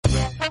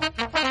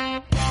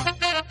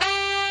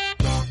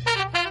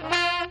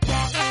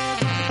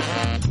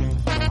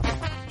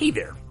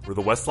We're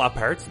the Westlaw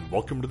Pirates, and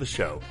welcome to the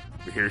show.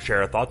 We're here to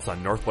share our thoughts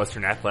on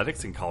Northwestern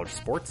athletics and college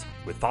sports,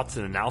 with thoughts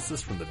and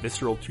analysis from the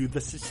visceral to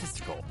the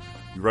statistical.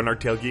 We run our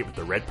tailgate with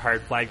the red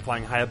pirate flag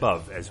flying high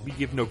above, as we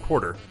give no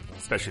quarter,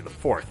 especially the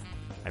fourth.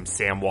 I'm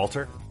Sam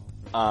Walter.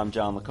 I'm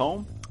John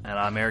Lacombe. And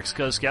I'm Eric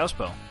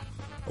Skoskauspo.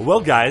 Well,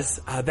 guys,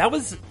 that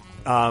was,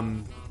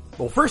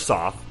 well, first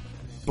off,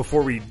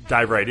 before we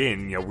dive right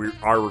in, we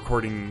are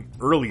recording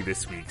early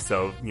this week,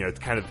 so, it's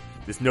kind of,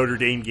 this Notre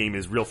Dame game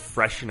is real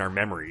fresh in our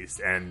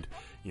memories, and,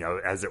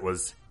 as it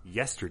was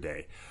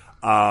yesterday.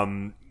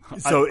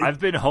 I've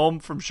been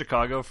home from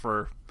Chicago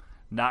for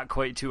not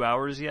quite 2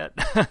 hours yet.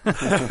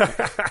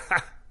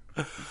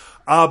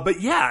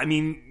 But yeah, I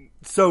mean,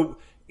 so,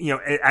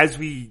 as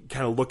we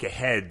kind of look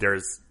ahead,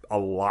 there's a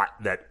lot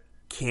that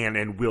can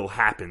and will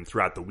happen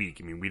throughout the week.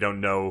 I mean, we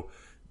don't know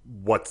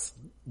what's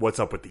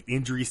up with the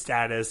injury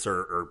status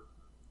or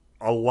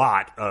a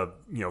lot of,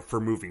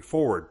 for moving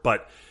forward.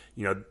 But,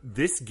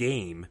 this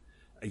game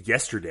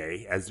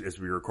yesterday, as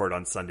we record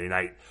on Sunday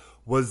night,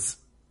 was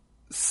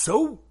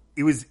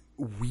it was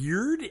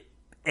weird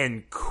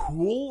and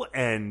cool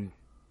and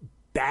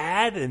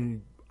bad,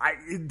 and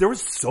there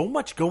was so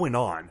much going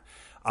on.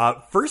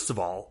 First of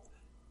all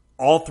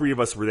three of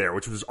us were there,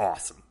 which was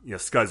awesome.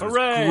 Scuzz, it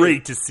was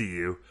great to see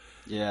you.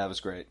 Yeah, it was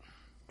great.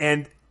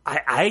 And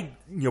I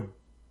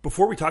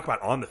before we talk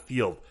about on the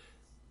field,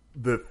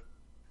 the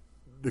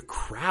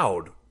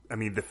crowd, I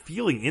mean, the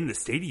feeling in the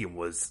stadium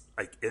was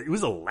like, it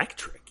was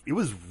electric. It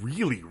was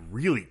really,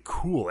 really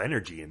cool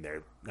energy in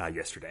there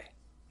yesterday.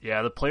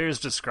 Yeah, the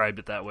players described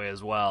it that way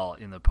as well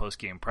in the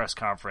post-game press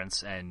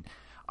conference, and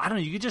I don't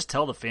know, you could just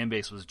tell the fan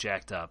base was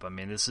jacked up. I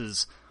mean, this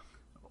is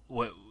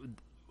what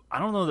I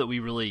don't know that we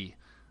really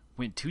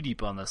went too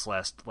deep on this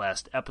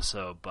last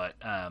episode, but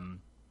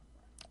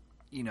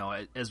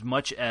as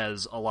much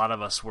as a lot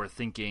of us were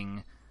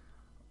thinking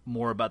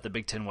more about the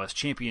Big Ten West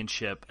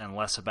Championship and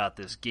less about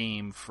this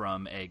game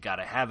from a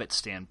gotta have it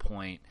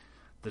standpoint,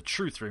 the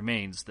truth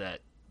remains that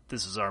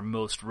this is our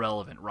most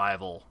relevant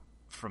rival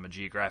from a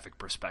geographic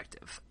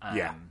perspective.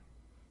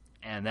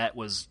 And that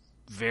was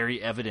very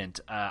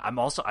evident. I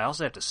also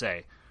have to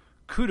say,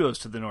 kudos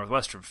to the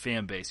Northwestern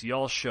fan base.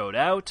 Y'all showed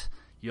out.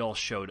 Y'all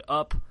showed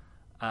up.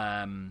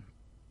 I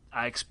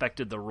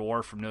expected the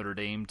roar from Notre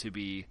Dame to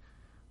be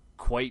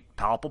quite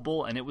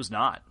palpable, and it was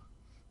not.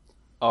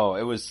 Oh,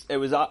 it was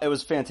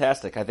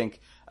fantastic. I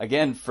think,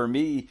 again, for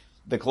me,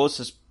 the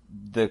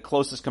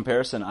closest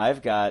comparison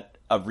I've got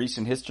of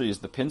recent history is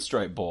the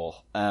Pinstripe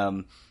Bowl.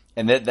 And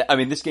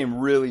this game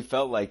really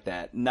felt like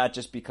that, not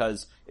just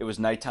because it was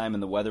nighttime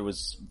and the weather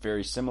was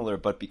very similar,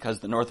 but because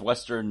the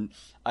Northwestern,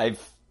 I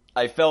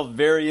felt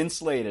very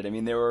insulated. I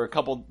mean, there were a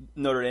couple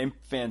Notre Dame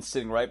fans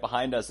sitting right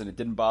behind us, and it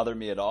didn't bother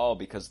me at all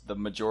because the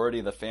majority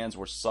of the fans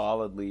were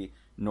solidly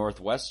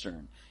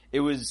Northwestern. It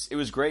was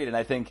great, and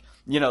I think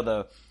we've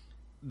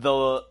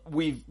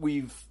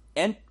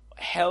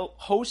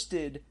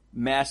hosted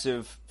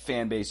massive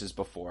fan bases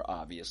before,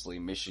 obviously,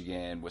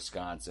 Michigan,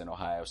 Wisconsin,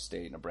 Ohio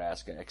State,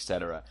 Nebraska,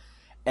 etc.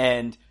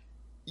 And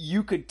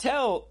you could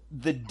tell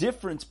the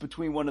difference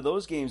between one of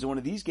those games and one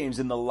of these games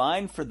in the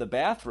line for the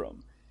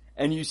bathroom.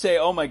 And you say,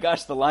 oh my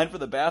gosh, the line for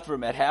the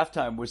bathroom at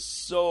halftime was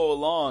so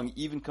long,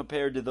 even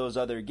compared to those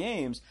other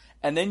games.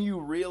 And then you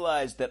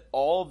realize that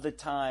all the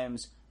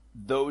times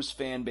those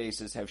fan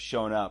bases have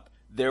shown up,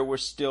 there were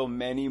still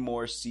many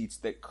more seats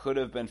that could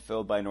have been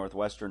filled by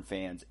Northwestern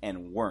fans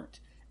and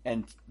weren't.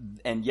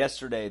 And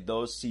yesterday,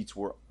 those seats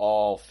were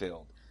all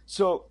filled.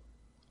 So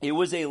it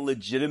was a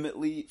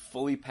legitimately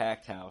fully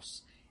packed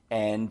house,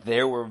 and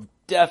there were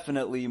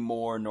definitely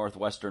more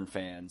Northwestern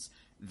fans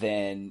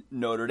than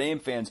Notre Dame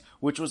fans,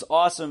 which was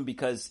awesome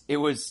because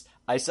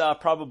I saw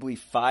probably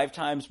 5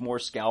 times more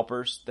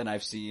scalpers than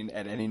I've seen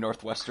at any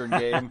Northwestern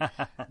game.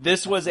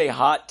 This was a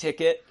hot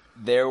ticket.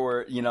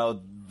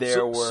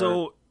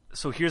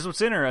 So here's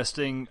what's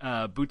interesting.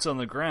 Boots on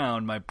the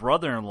ground, my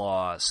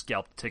brother-in-law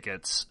scalped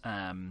tickets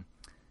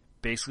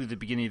basically at the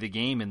beginning of the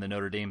game in the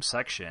Notre Dame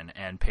section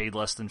and paid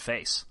less than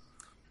face.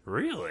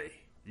 Really?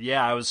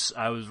 Yeah, I was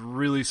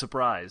really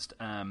surprised.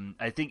 I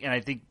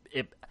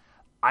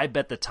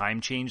bet the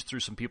time change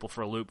threw some people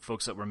for a loop,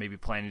 folks that were maybe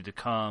planning to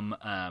come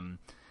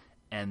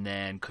and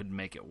then couldn't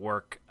make it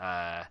work.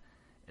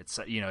 It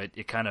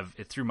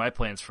threw my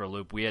plans for a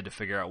loop. We had to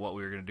figure out what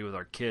we were going to do with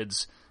our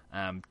kids.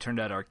 Turned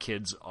out our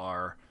kids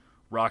are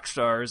rock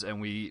stars, and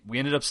we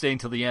ended up staying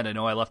till the end. I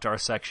know I left our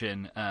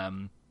section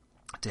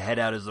to head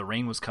out as the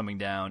rain was coming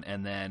down,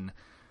 and then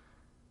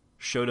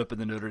showed up in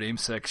the Notre Dame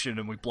section,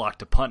 and we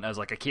blocked a punt. And I was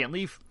like, I can't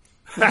leave.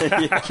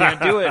 I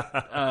can't do it.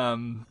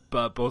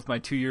 But both my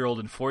 2-year-old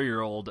and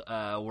 4-year-old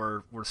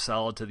were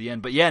solid to the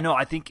end. But yeah, no,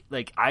 I think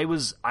I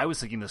was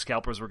thinking the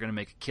scalpers were going to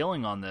make a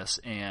killing on this,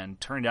 and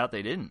turned out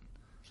they didn't.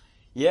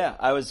 Yeah,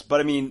 I was. But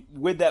I mean,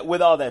 with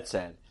all that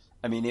said,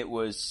 I mean, it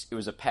was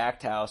a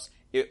packed house.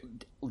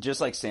 Just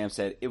like Sam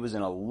said, it was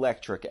an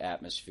electric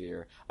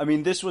atmosphere. I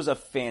mean, this was a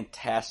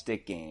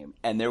fantastic game,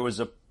 and there was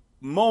a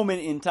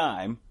moment in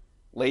time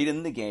late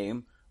in the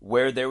game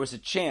where there was a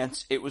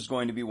chance it was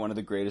going to be one of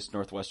the greatest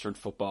Northwestern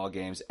football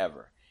games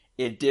ever.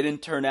 It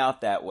didn't turn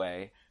out that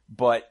way,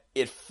 but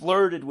it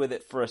flirted with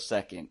it for a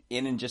second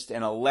in just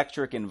an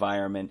electric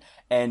environment.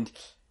 And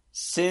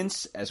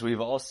since, as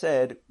we've all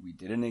said, we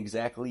didn't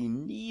exactly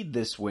need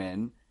this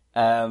win,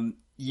 I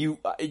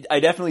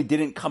definitely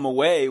didn't come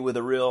away with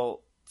a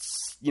real,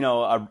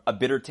 a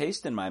bitter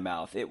taste in my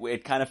mouth.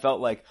 It kind of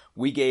felt like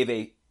we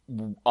gave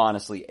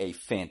honestly a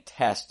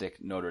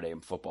fantastic Notre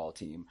Dame football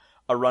team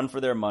a run for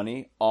their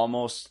money,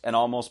 almost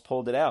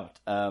pulled it out.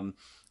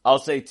 I'll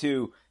say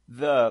too,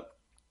 for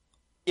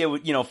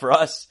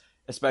us,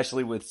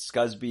 especially with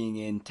Scuzz being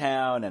in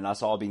town and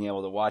us all being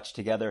able to watch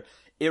together,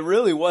 it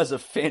really was a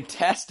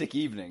fantastic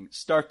evening,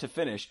 start to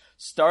finish,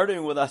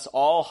 starting with us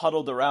all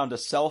huddled around a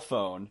cell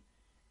phone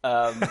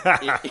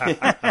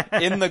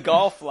in the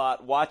golf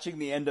lot watching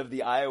the end of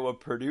the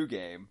Iowa-Purdue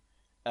game,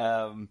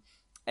 and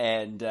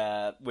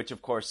which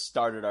of course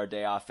started our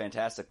day off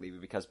fantastically,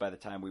 because by the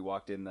time we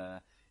walked in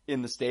the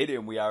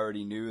stadium, we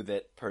already knew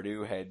that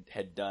Purdue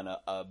had done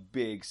a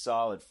big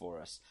solid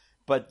for us.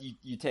 But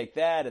you take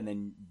that, and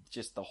then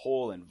just the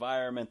whole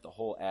environment, the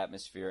whole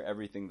atmosphere,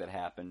 everything that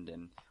happened,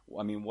 and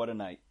I mean, what a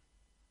night.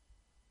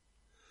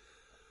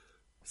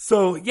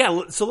 So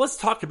let's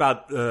talk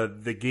about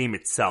the game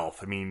itself.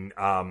 I mean,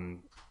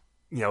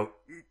 it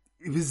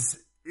was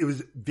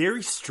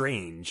very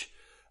strange.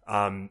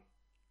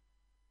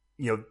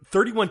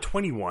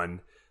 31-21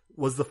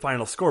 was the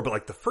final score, but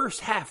like the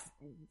first half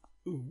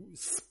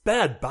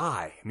sped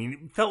by. I mean,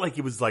 it felt like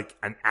it was like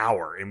an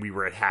hour, and we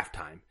were at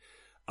halftime.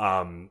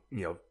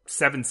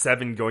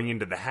 7-7 going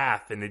into the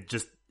half, and it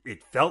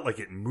felt like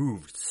it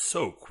moved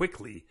so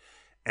quickly.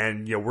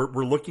 And,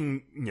 we're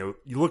looking, you're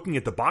looking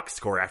at the box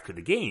score after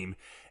the game,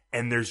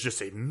 and there's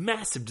just a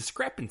massive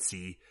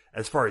discrepancy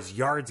as far as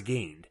yards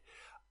gained.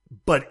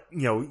 But,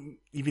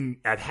 even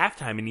at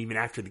halftime and even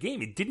after the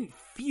game, it didn't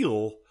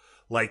feel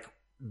like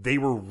they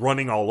were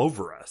running all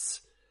over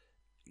us.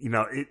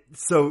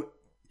 So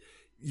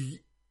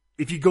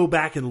if you go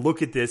back and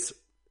look at this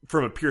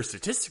from a pure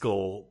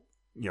statistical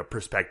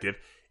perspective,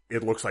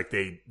 it looks like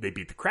they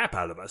beat the crap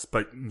out of us.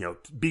 But,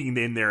 being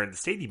in there in the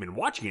stadium and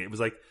watching it, it was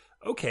like,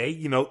 okay,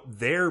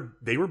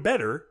 they were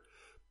better,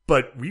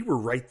 but we were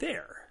right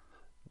there.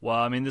 Well,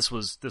 I mean, this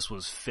was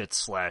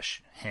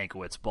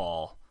Fitz/Hankowitz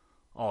ball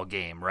all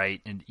game,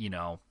 right? And,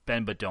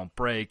 bend but don't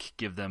break,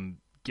 give them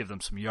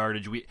some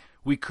yardage.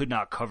 We could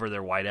not cover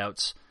their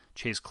wideouts.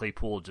 Chase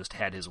Claypool just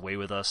had his way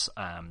with us.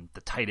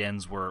 The tight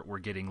ends were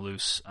getting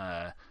loose,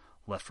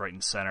 left, right,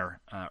 and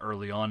center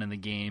early on in the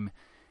game.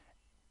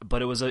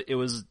 But it was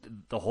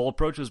the whole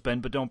approach was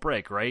bend but don't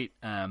break, right?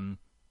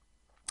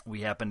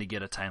 We happened to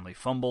get a timely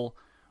fumble.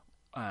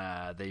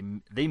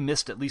 They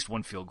missed at least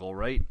one field goal,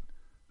 right?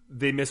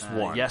 They missed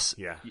one. Yes.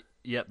 Yeah.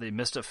 Yep, they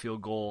missed a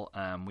field goal.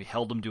 We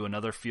held them to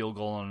another field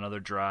goal on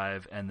another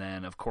drive, and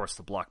then, of course,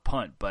 the block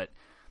punt. But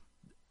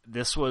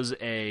this was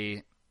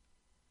we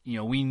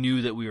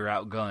knew that we were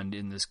outgunned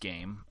in this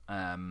game,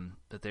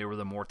 that they were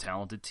the more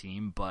talented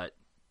team, but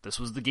this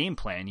was the game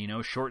plan,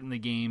 shorten the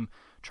game,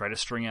 try to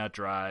string out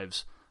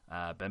drives,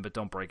 bend but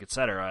don't break,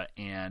 etc.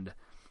 And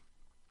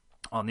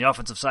on the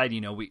offensive side,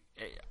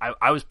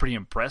 I was pretty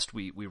impressed.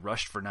 We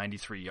rushed for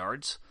 93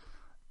 yards.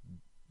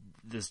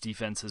 This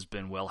defense has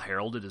been well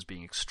heralded as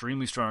being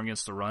extremely strong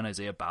against the run.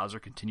 Isaiah Bowser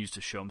continues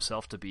to show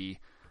himself to be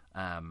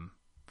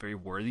very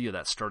worthy of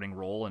that starting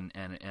role and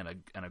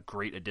a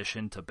great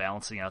addition to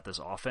balancing out this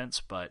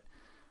offense. But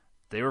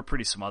they were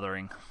pretty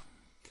smothering.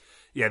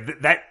 Yeah,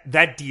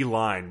 that D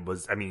line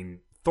was. I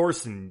mean,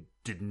 Thorson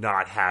did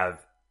not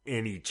have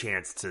any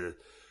chance to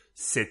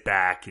sit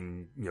back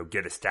and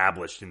get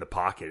established in the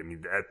pocket. I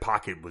mean, that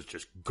pocket was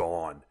just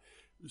gone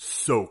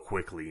so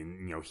quickly,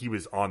 and he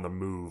was on the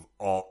move.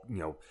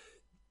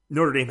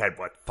 Notre Dame had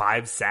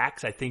 5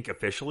 sacks, I think,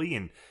 officially,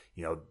 and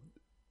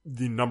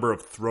the number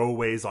of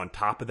throwaways on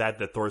top of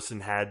that Thorson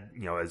had,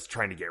 as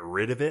trying to get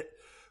rid of it,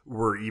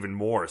 were even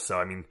more. So,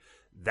 I mean,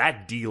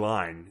 that D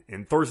line,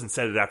 and Thorson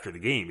said it after the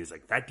game, he's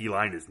like, that D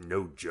line is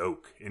no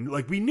joke, and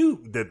we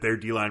knew that their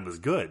D line was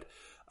good.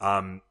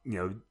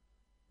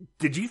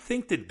 Did you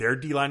think that their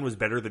D-line was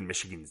better than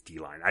Michigan's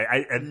D-line?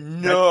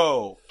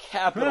 No.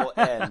 Capital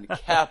N,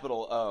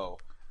 capital O.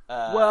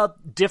 Well,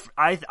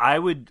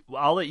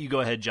 I'll let you go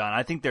ahead, John.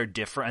 I think they're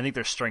different. I think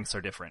their strengths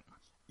are different.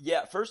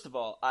 Yeah, first of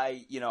all,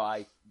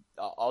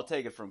 I'll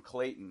take it from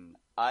Clayton.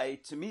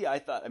 To me, I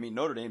thought,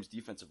 Notre Dame's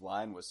defensive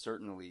line was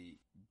certainly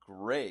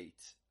great.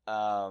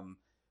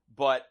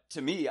 But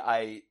to me,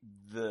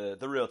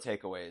 the real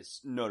takeaway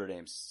is Notre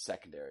Dame's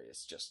secondary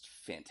is just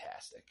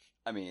fantastic.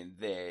 I mean,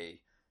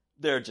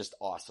 they're just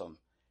awesome.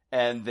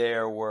 And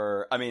there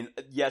were,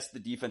 yes, the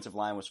defensive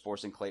line was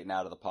forcing Clayton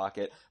out of the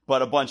pocket,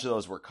 but a bunch of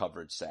those were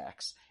coverage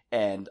sacks.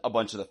 And a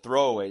bunch of the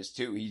throwaways,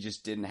 too. He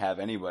just didn't have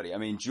anybody.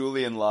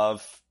 Julian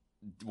Love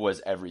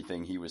was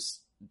everything he was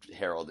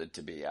heralded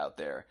to be out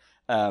there.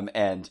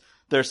 And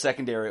their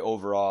secondary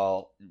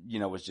overall,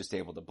 was just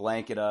able to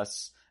blanket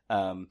us.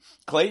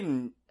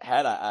 Clayton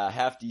had a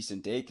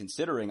half-decent day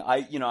considering.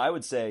 I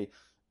would say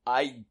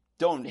I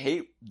don't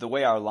hate the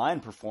way our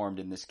line performed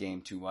in this game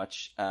too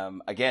much.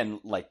 Again,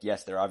 like,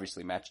 yes, they're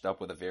obviously matched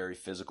up with a very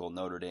physical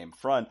Notre Dame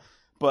front,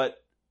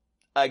 but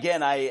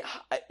again,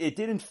 it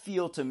didn't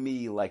feel to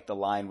me like the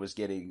line was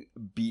getting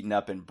beaten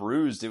up and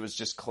bruised. It was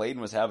just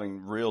Clayton was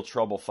having real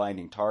trouble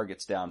finding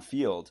targets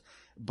downfield.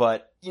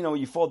 But,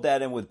 you fold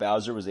that in with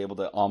Bowser was able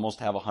to almost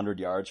have 100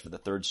 yards for the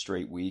third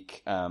straight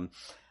week.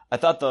 I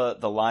thought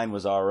the line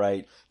was all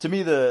right. To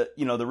me, the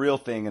real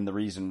thing and the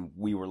reason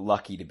we were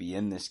lucky to be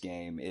in this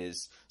game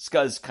is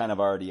Scuzz kind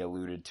of already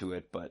alluded to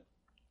it, but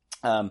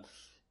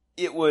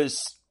it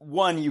was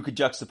one, you could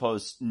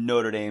juxtapose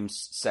Notre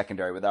Dame's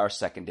secondary with our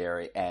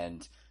secondary,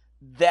 and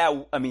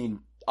that,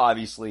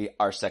 obviously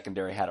our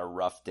secondary had a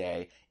rough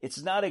day.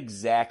 It's not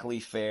exactly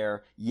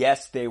fair.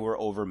 Yes, they were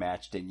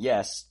overmatched, and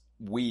yes,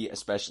 we,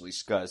 especially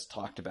Scuzz,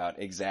 talked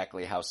about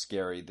exactly how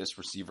scary this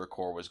receiver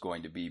core was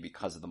going to be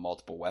because of the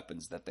multiple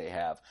weapons that they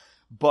have.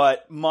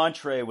 But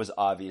Montre was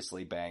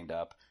obviously banged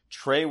up.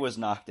 Trey was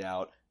knocked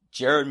out.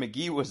 Jared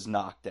McGee was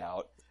knocked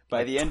out.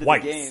 By the end twice.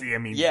 of the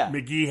game,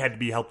 McGee had to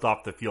be helped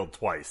off the field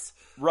twice.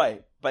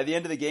 Right. By the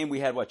end of the game, we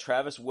had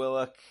Travis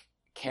Willock,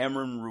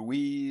 Cameron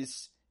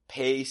Ruiz,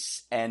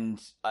 Pace, and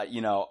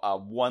a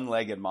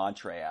one-legged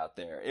Montre out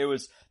there.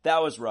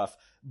 That was rough.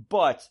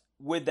 But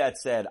with that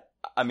said,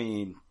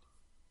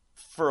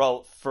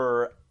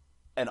 for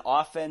an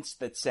offense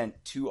that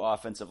sent 2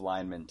 offensive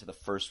linemen to the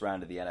first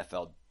round of the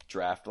NFL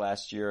draft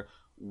last year,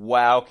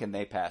 wow, can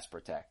they pass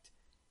protect?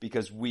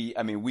 Because we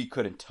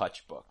couldn't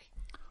touch Book.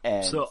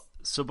 And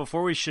so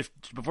before we shift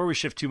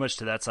too much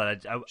to that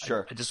side, I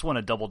just want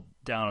to double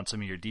down on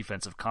some of your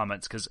defensive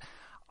comments, because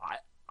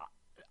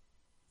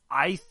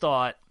I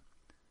thought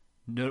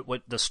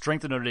what the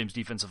strength of Notre Dame's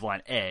defensive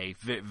line,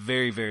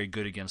 very, very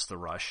good against the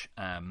rush.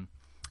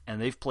 And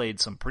they've played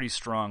some pretty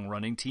strong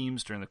running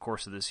teams during the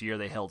course of this year.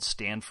 They held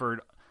Stanford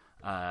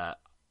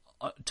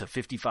to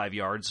 55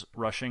 yards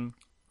rushing.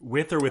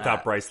 With or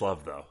without Bryce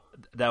Love, though?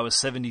 That was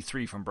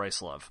 73 from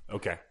Bryce Love.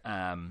 Okay.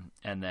 And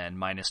then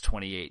minus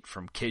 28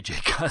 from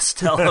KJ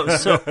Costello.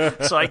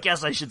 So I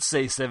guess I should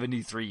say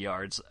 73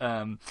 yards.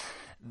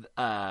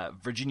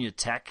 Virginia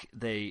Tech,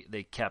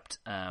 they kept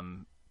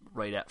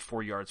right at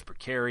 4 yards per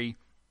carry.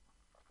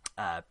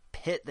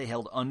 Pitt, they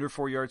held under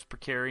 4 yards per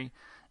carry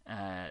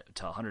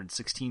to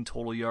 116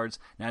 total yards.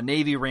 Now,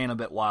 Navy ran a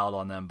bit wild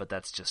on them, but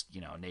that's just,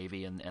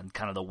 Navy and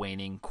kind of the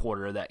waning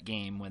quarter of that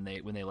game when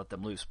they let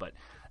them loose. But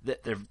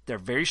they're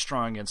very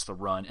strong against the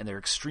run, and they're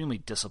extremely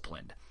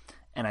disciplined.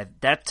 And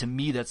that, to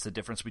me, that's the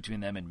difference between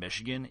them and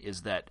Michigan,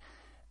 is that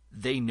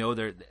they know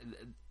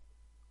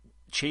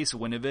Chase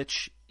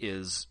Winovich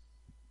is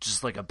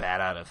just like a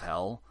bat out of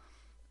hell,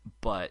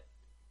 but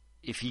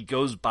if he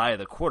goes by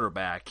the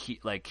quarterback,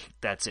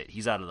 that's it.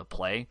 He's out of the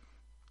play.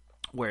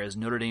 Whereas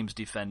Notre Dame's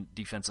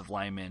defensive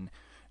linemen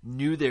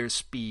knew their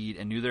speed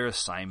and knew their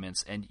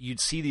assignments, and you'd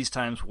see these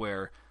times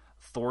where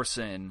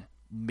Thorson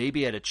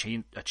maybe had a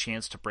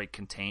chance to break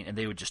contain, and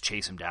they would just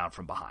chase him down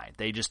from behind.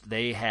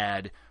 They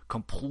had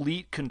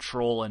complete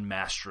control and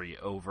mastery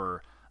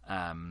over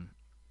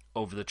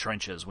the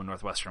trenches when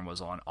Northwestern was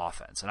on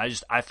offense,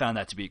 and I found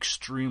that to be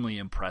extremely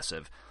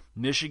impressive.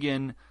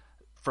 Michigan,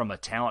 from a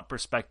talent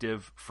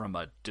perspective, from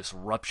a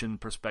disruption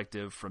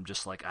perspective, from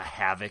just like a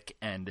havoc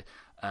and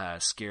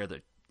scare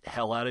the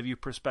hell out of you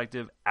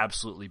perspective,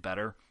 absolutely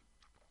better.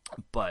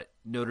 But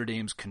Notre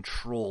Dame's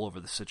control over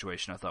the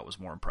situation I thought was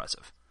more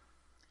impressive.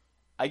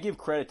 I give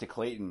credit to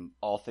Clayton,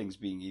 all things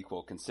being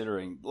equal,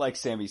 considering, like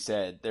Sammy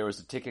said, there was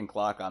a ticking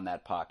clock on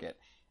that pocket.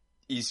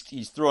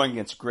 He's throwing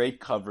against great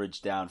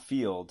coverage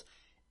downfield.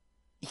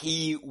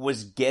 He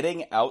was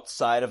getting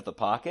outside of the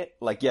pocket.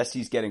 Like, yes,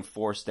 he's getting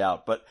forced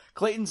out, but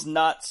Clayton's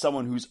not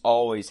someone who's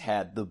always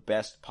had the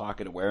best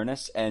pocket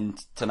awareness,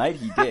 and tonight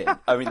he did.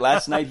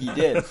 Last night he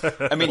did.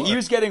 He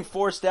was getting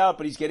forced out,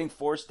 but he's getting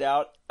forced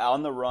out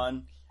on the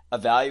run,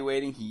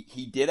 evaluating.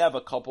 He did have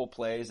a couple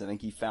plays. I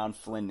think he found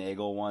Flynn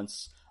Nagel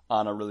once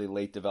on a really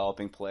late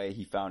developing play.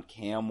 He found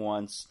Cam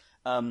once.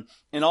 And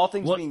all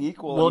things being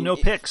equal. No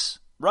picks.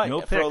 Right.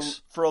 No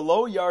picks. For a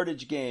low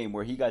yardage game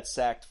where he got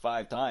sacked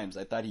 5 times,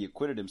 I thought he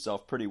acquitted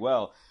himself pretty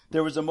well.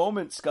 There was a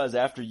moment, Scuzz,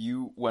 after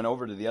you went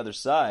over to the other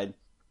side,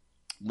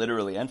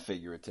 literally and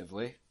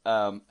figuratively,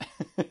 that...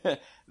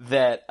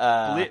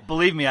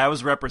 Believe me, I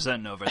was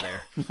representing over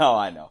there. No,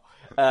 I know.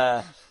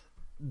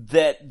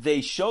 That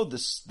they showed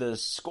the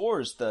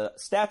scores, the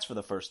stats for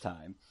the first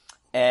time,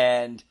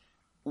 and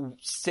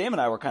Sam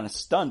and I were kind of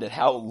stunned at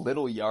how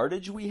little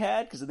yardage we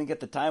had, because I think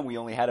at the time we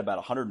only had about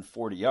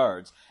 140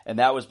 yards, and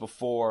that was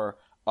before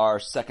our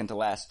second to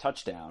last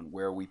touchdown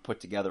where we put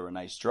together a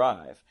nice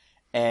drive.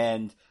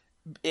 And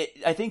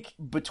I think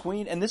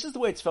and this is the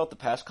way it's felt the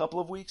past couple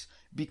of weeks,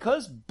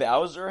 because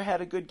Bowser had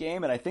a good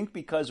game, and I think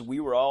because we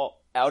were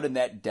all out in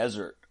that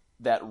desert,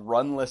 that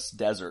runless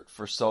desert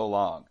for so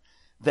long,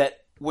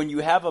 that when you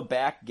have a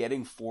back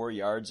getting 4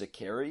 yards a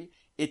carry,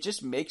 it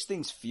just makes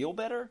things feel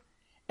better.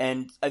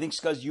 And I think,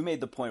 Scuzz, you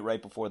made the point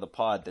right before the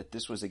pod that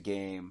this was a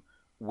game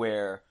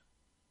where,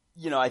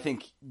 I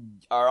think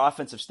our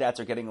offensive stats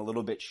are getting a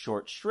little bit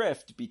short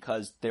shrift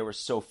because there were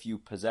so few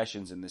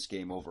possessions in this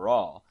game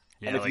overall.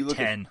 Yeah, and if like you look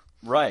 10.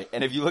 Right.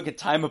 And if you look at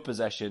time of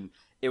possession,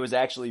 it was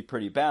actually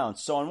pretty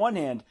balanced. So on one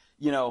hand,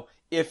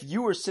 if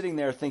you were sitting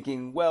there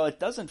thinking, well, it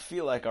doesn't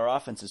feel like our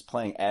offense is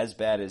playing as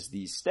bad as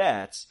these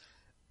stats,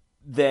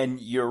 then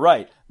you're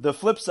right. The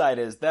flip side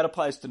is that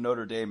applies to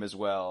Notre Dame as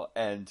well.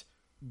 And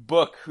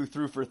Book, who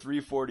threw for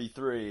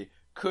 343,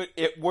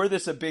 were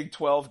this a Big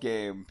 12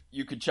 game,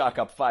 you could chalk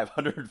up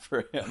 500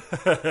 for him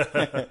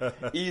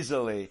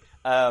easily.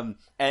 And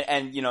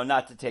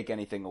not to take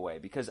anything away,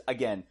 because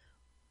again,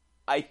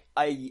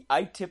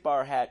 I tip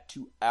our hat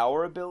to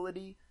our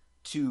ability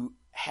to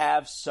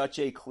have such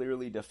a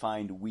clearly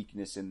defined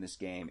weakness in this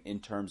game in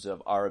terms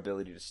of our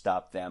ability to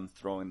stop them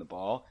throwing the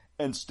ball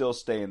and still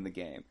stay in the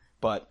game.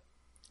 But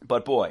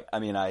boy,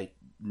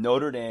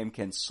 Notre Dame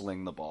can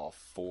sling the ball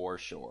for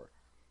sure.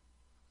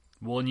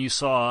 Well, and you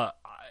saw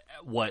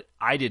what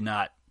I did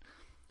not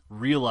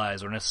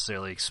realize or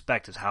necessarily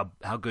expect is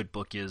how good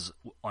Book is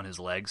on his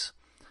legs.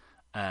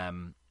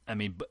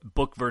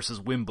 Book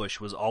versus Wimbush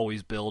was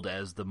always billed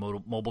as the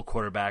mobile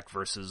quarterback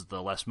versus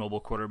the less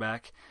mobile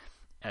quarterback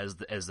as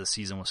the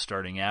season was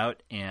starting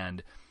out,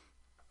 and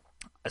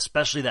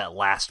especially that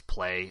last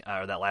play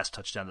or that last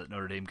touchdown that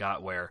Notre Dame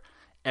got, where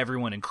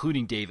everyone,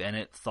 including Dave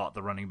Ennett, thought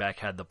the running back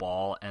had the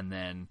ball, and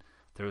then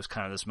there was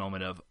kind of this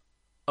moment of,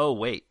 oh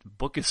wait,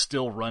 Book is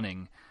still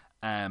running.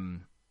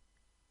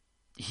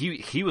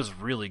 He was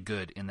really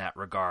good in that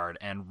regard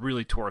and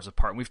really tore us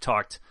apart. And we've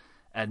talked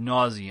ad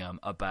nauseum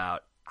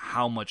about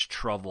how much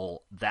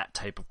trouble that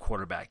type of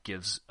quarterback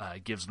gives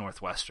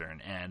Northwestern,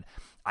 and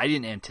I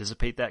didn't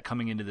anticipate that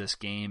coming into this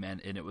game,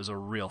 and it was a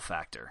real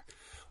factor.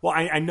 Well,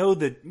 I know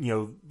that,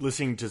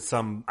 listening to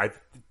some, I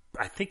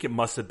think it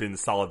must have been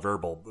Solid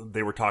Verbal.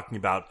 They were talking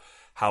about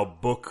how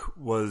Book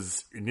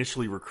was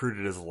initially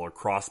recruited as a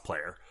lacrosse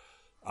player.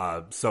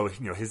 So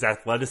his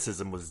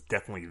athleticism was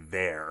definitely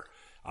there.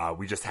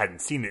 We just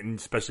hadn't seen it, and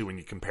especially when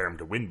you compare him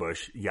to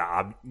Wimbush,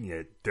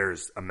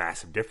 there's a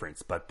massive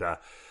difference. But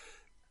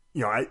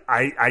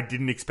I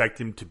didn't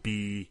expect him to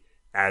be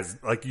as,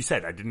 like you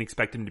said, I didn't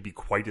expect him to be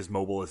quite as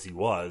mobile as he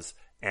was,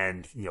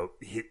 and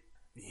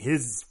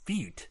his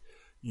feet,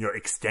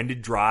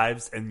 extended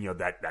drives, and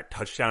that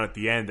touchdown at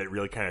the end that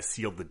really kind of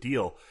sealed the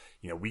deal.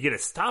 We get a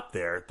stop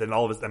there, then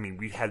all of us,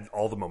 we had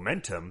all the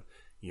momentum.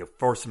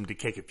 Force him to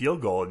kick a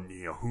field goal, and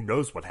who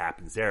knows what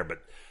happens there. But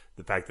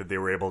the fact that they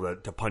were able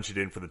to punch it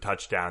in for the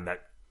touchdown,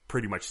 that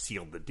pretty much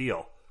sealed the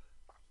deal.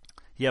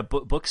 Yeah,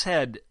 Book's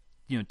had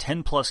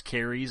 10 plus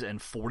carries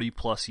and 40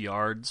 plus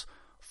yards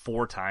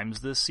 4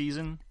 times this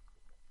season.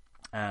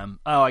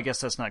 I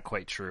guess that's not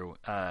quite true.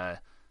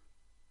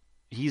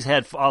 He's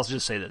had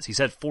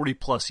 40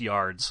 plus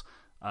yards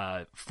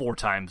 4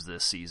 times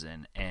this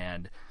season,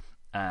 and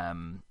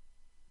that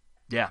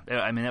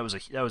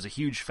was a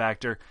huge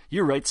factor.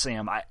 You're right,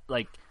 Sam.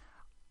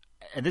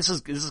 And this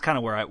is kind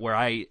of where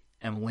I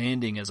am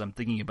landing as I'm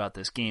thinking about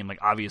this game. Like,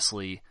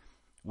 obviously,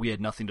 we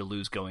had nothing to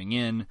lose going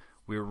in.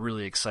 We were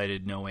really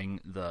excited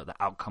knowing the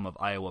outcome of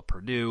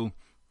Iowa-Purdue.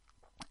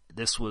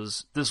 This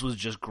was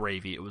just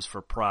gravy. It was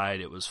for pride.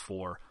 It was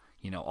for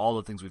all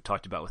the things we've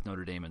talked about with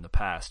Notre Dame in the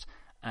past.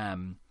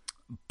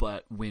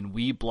 But when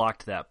we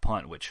blocked that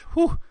punt, which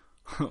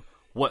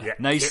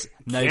nice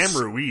Cam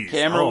Ruiz.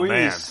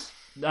 Man.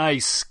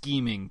 Nice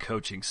scheming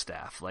coaching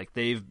staff. Like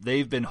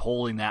they've been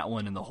holding that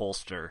one in the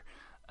holster,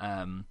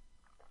 and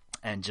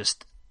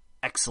just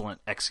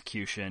excellent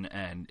execution.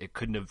 And it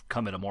couldn't have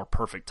come at a more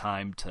perfect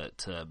time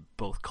to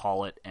both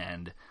call it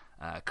and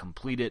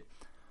complete it.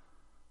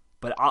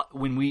 But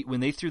when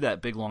they threw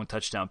that big long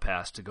touchdown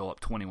pass to go up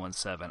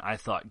 21-7, I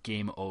thought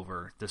game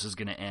over. This is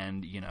going to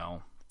end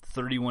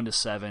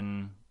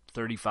 31-7,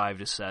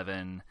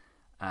 35-7.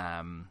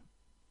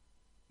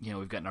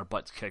 We've gotten our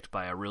butts kicked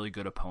by a really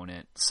good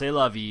opponent. C'est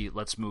la vie.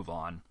 Let's move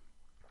on.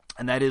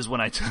 And that is when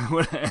and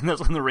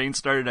that's when the rain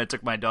started. I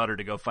took my daughter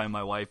to go find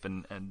my wife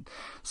and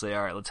say,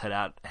 all right, let's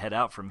head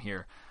out from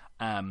here.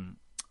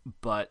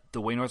 But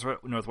the way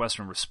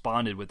Northwestern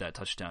responded with that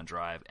touchdown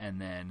drive,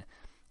 and then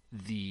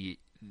the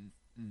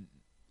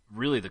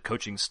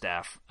coaching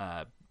staff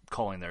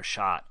calling their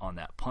shot on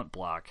that punt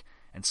block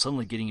and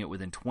suddenly getting it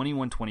within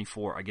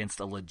 21-24 against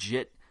a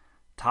legit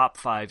top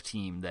 5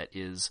 team that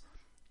is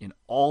in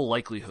all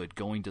likelihood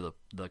going to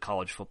the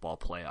college football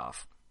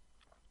playoff.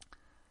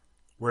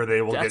 Where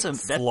they will get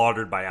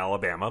slaughtered by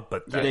Alabama.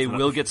 But they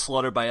will get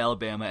slaughtered by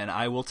Alabama, and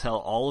I will tell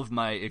all of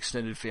my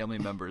extended family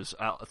members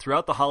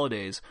throughout the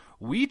holidays,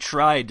 we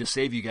tried to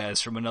save you guys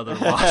from another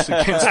loss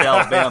against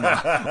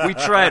Alabama. We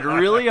tried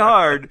really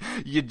hard.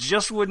 You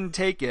just wouldn't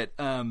take it.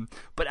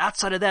 But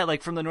outside of that,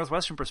 like from the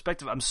Northwestern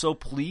perspective, I'm so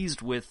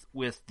pleased with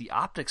the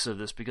optics of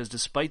this, because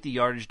despite the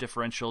yardage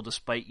differential,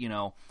 despite,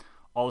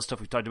 all the stuff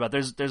we've talked about,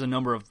 there's a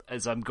number of,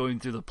 as I'm going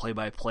through the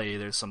play-by-play,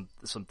 there's some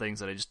things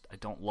that I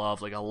don't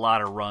love, like a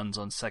lot of runs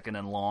on 2nd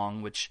and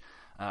long, which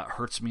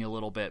hurts me a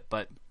little bit.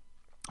 But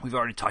we've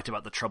already talked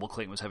about the trouble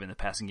Clayton was having in the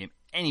passing game.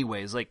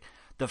 Anyways, like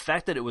the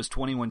fact that it was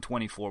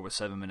 21-24 with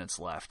 7 minutes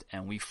left,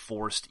 and we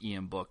forced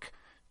Ian Book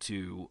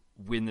to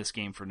win this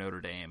game for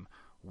Notre Dame.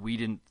 We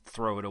didn't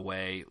throw it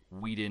away.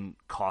 We didn't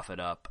cough it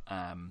up.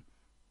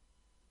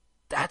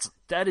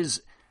 that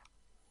is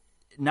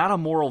not a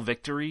moral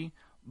victory,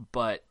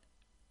 but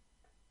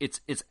it's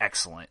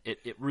excellent.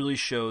 It really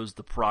shows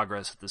the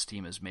progress that this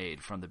team has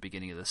made from the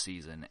beginning of the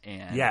season,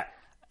 and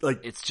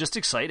it's just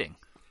exciting.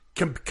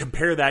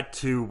 Compare that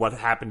to what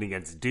happened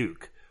against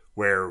Duke,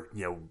 where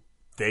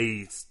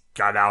they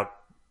got out,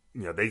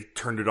 they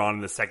turned it on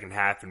in the second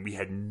half, and we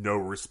had no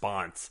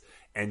response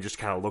and just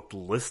kind of looked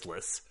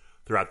listless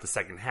throughout the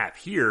second half.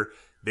 Here,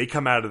 they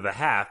come out of the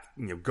half,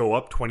 go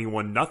up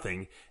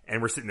 21-0,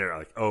 and we're sitting there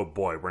like, oh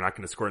boy, we're not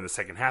going to score in the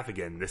second half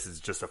again. This is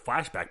just a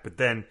flashback. But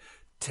then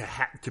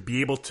to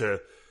be able to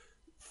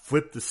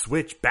flip the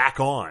switch back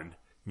on,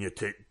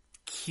 to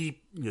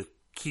keep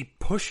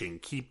pushing,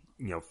 keep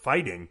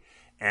fighting,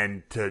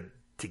 and to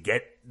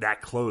get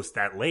that close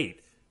that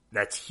late,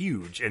 that's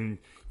huge. And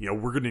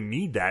we're going to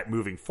need that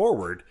moving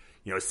forward.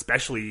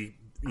 Especially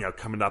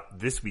coming up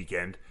this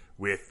weekend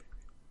with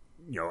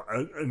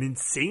an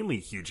insanely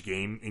huge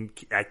game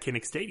at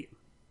Kinnick Stadium.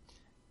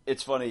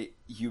 It's funny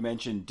you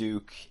mentioned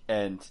Duke,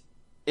 and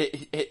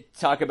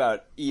talk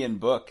about Ian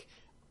Book.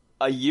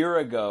 A year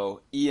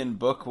ago, Ian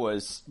Book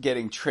was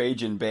getting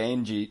Trajan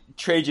bandied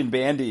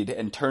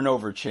and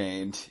turnover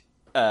chained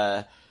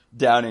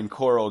down in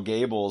Coral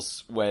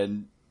Gables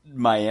when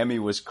Miami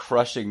was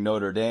crushing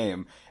Notre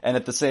Dame. And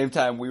at the same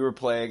time we were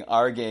playing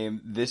our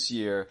game this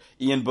year,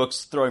 Ian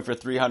Book's throwing for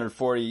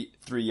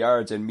 343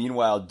 yards, and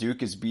meanwhile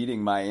Duke is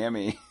beating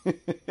Miami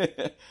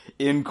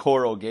in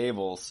Coral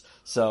Gables.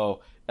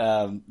 So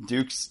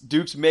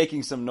Duke's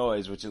making some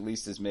noise, which at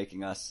least is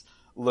making us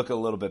look a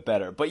little bit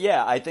better. But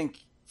yeah, I think,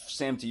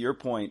 Sam, to your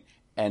point,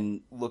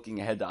 and looking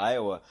ahead to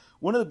Iowa,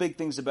 one of the big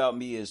things about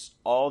me is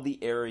all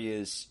the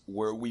areas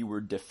where we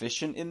were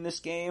deficient in this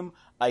game,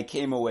 I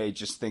came away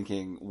just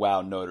thinking,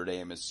 wow, Notre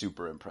Dame is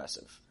super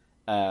impressive.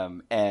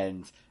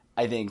 And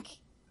I think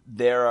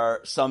there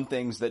are some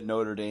things that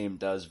Notre Dame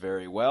does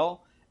very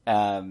well.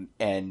 And,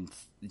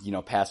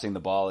 passing the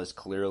ball is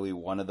clearly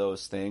one of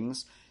those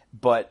things.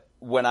 But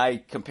when I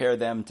compare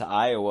them to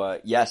Iowa,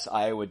 yes,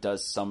 Iowa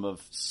does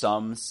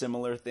some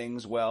similar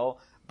things well,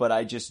 but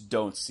I just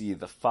don't see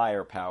the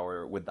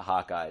firepower with the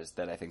Hawkeyes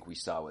that I think we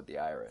saw with the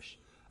Irish.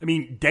 I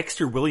mean,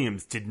 Dexter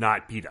Williams did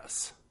not beat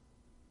us.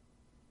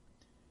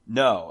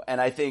 No, and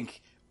I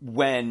think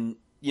when,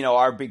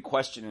 our big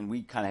question, and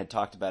we kind of had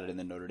talked about it in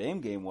the Notre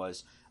Dame game,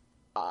 was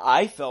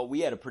I felt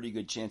we had a pretty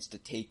good chance to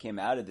take him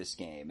out of this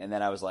game. And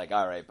then I was like,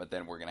 all right, but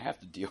then we're going to have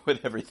to deal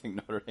with everything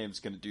Notre Dame's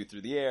going to do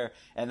through the air.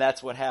 And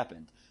that's what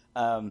happened.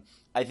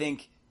 I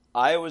think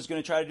Iowa's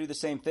going to try to do the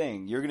same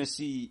thing. You're going to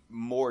see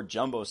more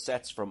jumbo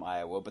sets from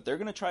Iowa, but they're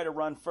going to try to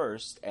run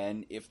first,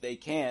 and if they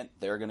can't,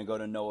 they're going to go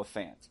to Noah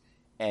Fant.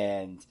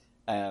 And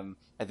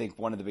I think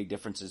one of the big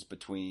differences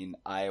between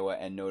Iowa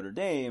and Notre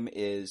Dame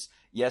is,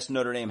 yes,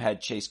 Notre Dame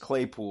had Chase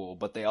Claypool,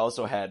 but they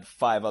also had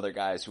 5 other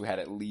guys who had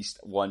at least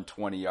one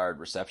 20-yard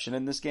reception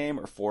in this game,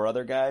 or 4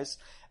 other guys.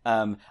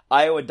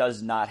 Iowa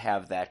does not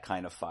have that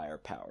kind of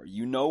firepower.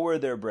 You know where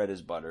their bread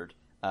is buttered,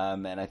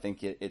 and I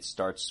think it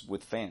starts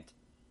with Fant.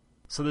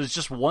 So there's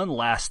just one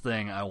last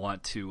thing I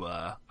want to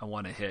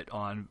hit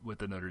on with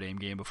the Notre Dame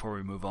game before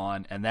we move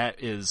on, and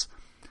that is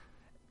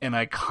an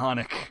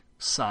iconic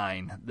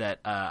sign that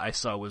I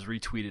saw was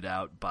retweeted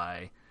out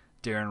by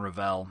Darren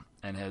Ravel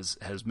and has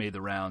made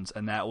the rounds,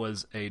 and that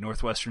was a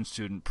Northwestern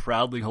student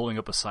proudly holding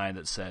up a sign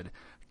that said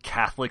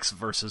 "Catholics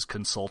versus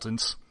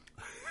consultants."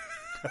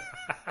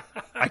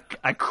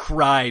 I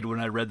cried when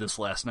I read this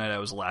last night. I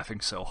was laughing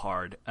so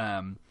hard,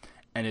 and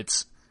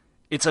it's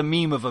a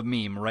meme of a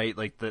meme, right?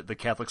 Like the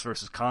Catholics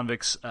versus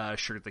convicts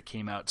shirt that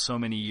came out so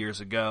many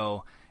years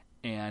ago.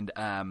 And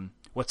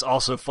what's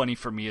also funny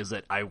for me is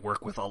that I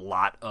work with a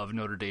lot of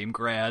Notre Dame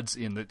grads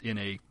in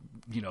a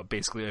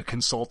basically a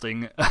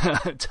consulting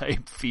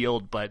type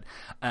field, but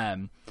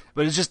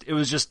it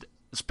was just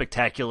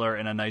spectacular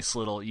and a nice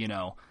little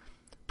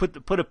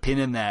put a pin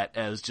in that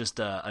as just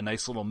a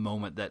nice little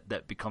moment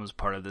that becomes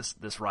part of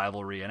this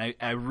rivalry. And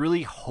I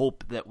really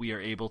hope that we are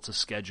able to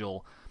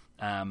schedule.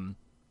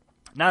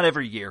 Not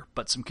every year,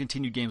 but some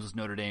continued games with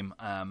Notre Dame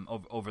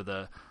over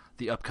the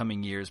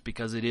upcoming years,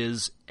 because it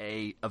is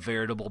a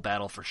veritable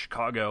battle for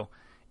Chicago.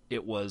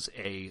 It was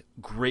a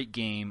great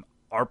game.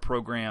 Our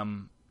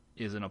program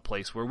is in a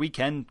place where we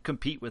can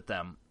compete with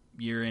them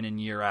year in and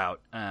year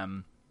out.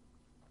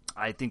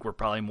 I think we're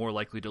probably more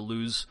likely to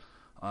lose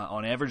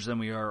on average than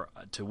we are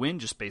to win,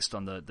 just based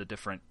on the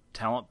different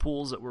talent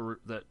pools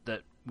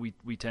that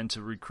we tend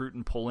to recruit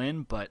and pull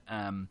in. But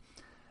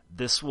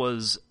this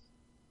was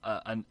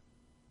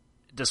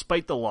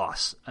despite the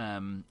loss,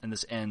 and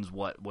this ends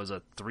what was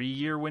a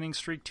 2-year winning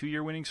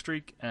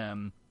streak.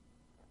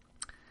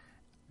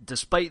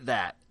 Despite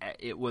that,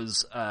 it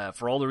was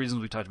for all the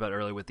reasons we talked about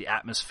earlier, with the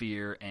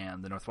atmosphere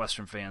and the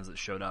Northwestern fans that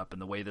showed up and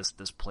the way this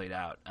played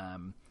out.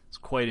 It's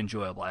quite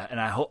enjoyable, and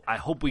I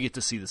hope we get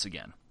to see this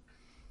again.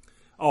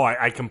 Oh,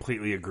 I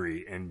completely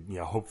agree, and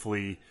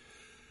hopefully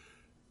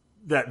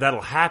that'll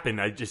happen.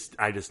 I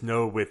just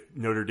know with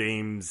Notre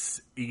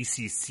Dame's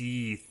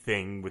ACC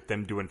thing, with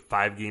them doing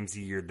 5 games a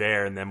year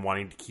there, and them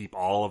wanting to keep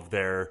all of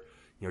their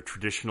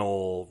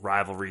traditional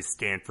rivalries,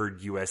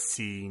 Stanford,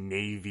 USC,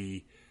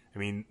 Navy. I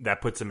mean,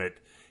 that puts them at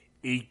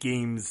 8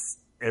 games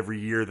every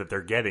year that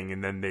they're getting,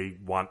 and then they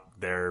want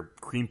their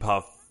cream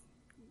puff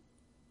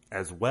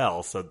as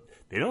well. So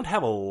they don't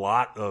have a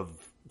lot of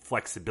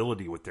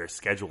flexibility with their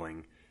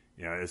scheduling,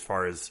 as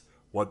far as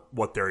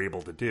what they're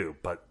able to do.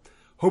 But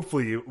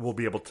hopefully we'll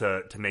be able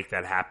to make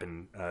that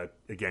happen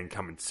again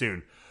coming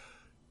soon.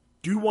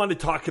 Do want to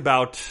talk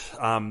about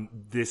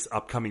this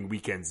upcoming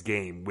weekend's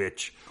game,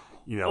 which,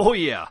 Oh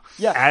yeah.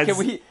 Yeah.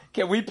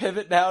 Can we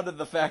pivot now to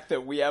the fact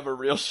that we have a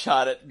real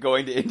shot at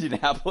going to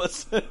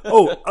Indianapolis?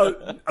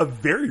 a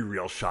very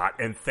real shot.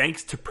 And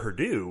thanks to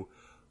Purdue,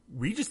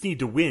 we just need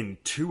to win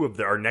 2 of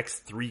our next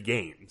 3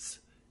 games,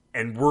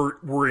 and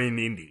we're in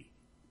Indy.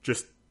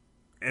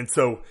 And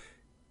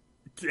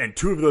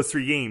 2 of those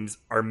 3 games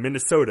are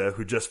Minnesota,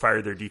 who just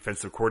fired their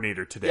defensive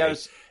coordinator today, I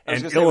was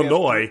and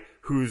Illinois,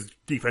 whose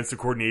defensive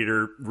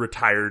coordinator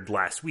retired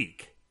last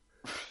week.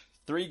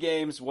 3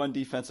 games, 1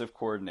 defensive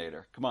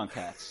coordinator. Come on,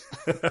 Cats.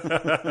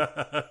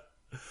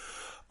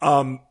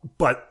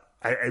 But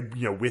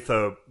with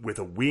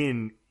a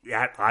win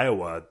at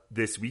Iowa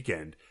this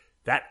weekend,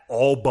 that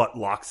all but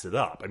locks it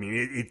up. I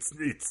mean,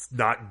 it's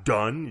not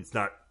done. It's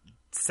not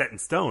set in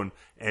stone.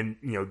 And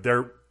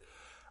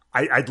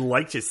I'd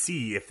like to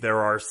see if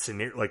there are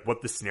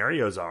what the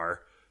scenarios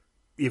are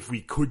if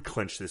we could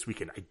clinch this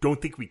weekend. I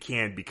don't think we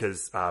can,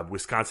 because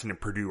Wisconsin and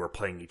Purdue are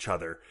playing each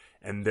other,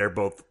 and they're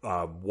both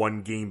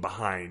 1 game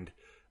behind.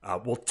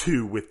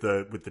 2 with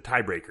the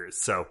tiebreakers.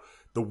 So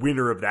the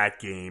winner of that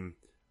game.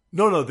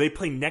 No, they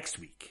play next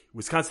week.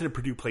 Wisconsin and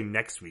Purdue play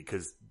next week,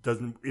 because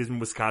isn't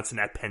Wisconsin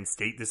at Penn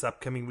State this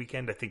upcoming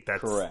weekend? I think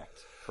that's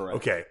correct.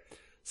 Okay,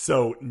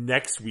 so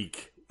next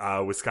week,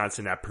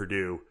 Wisconsin at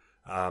Purdue.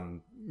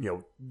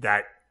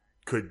 That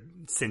could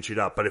cinch it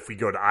up. But if we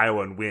go to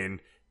Iowa and win,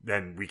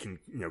 then we can,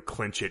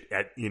 clinch it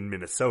in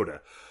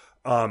Minnesota.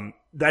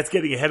 That's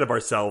getting ahead of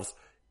ourselves.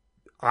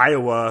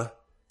 Iowa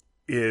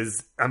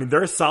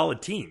they're a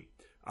solid team.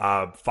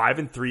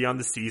 5-3 on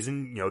the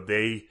season.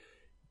 They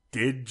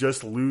did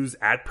just lose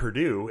at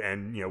Purdue,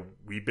 and,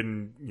 we've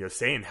been,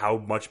 saying how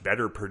much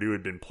better Purdue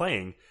had been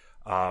playing.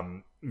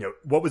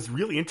 What was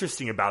really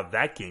interesting about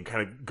that game,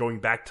 kind of going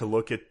back to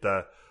look at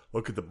the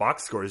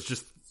box score, is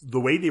just the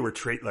way they were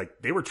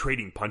they were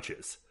trading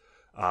punches.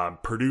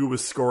 Purdue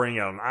was scoring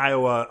on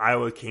Iowa.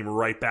 Iowa came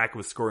right back and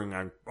was scoring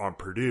on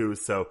Purdue.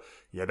 So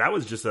that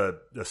was just a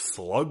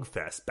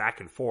slugfest,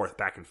 back and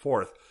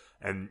forth.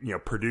 And,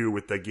 Purdue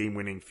with the game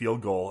winning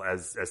field goal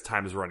as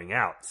time is running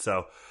out.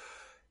 So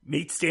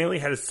Nate Stanley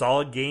had a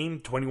solid game,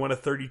 21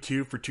 of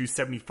 32 for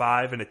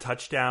 275 and a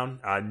touchdown,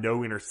 no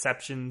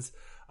interceptions.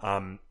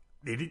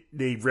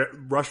 They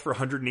rushed for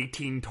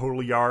 118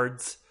 total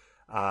yards.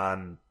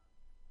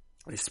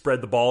 They spread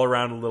the ball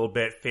around a little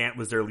bit. Fant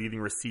was their leading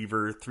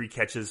receiver, 3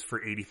 catches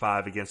for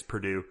 85 against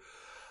Purdue.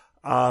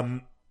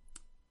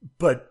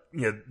 But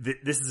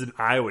this is an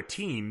Iowa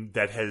team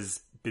that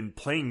has been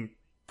playing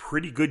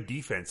pretty good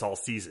defense all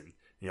season.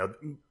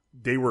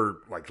 They were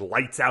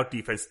lights out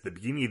defense at the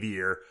beginning of the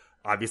year.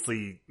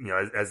 Obviously,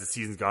 as the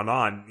season's gone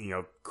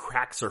on,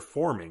 cracks are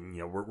forming.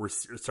 We're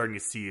starting to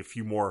see a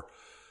few more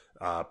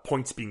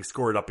points being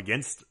scored up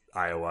against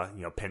Iowa.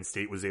 Penn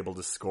State was able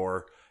to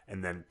score,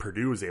 and then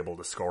Purdue was able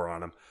to score on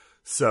them.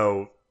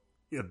 So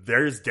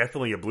there's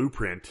definitely a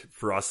blueprint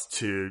for us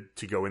to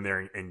go in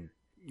there and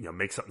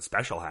make something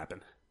special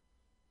happen.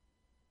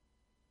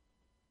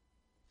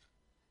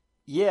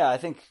 Yeah, I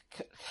think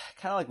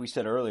kind of like we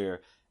said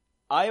earlier,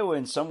 Iowa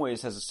in some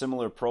ways has a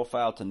similar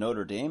profile to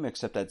Notre Dame,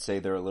 except I'd say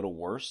they're a little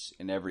worse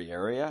in every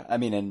area. I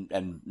mean,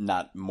 and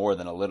not more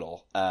than a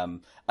little.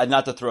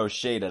 Not to throw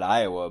shade at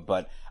Iowa,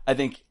 but I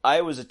think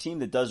Iowa's a team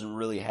that doesn't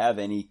really have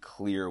any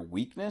clear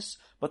weakness,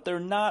 but they're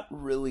not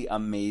really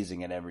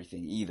amazing at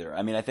everything either.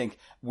 I mean, I think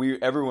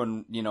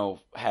everyone,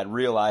 had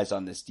real eyes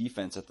on this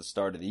defense at the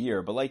start of the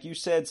year, but like you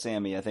said,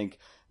 Sammy, I think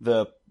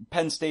the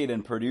Penn State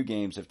and Purdue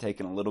games have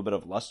taken a little bit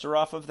of luster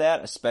off of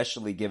that,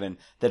 especially given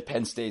that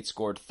Penn State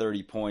scored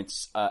 30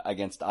 points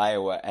against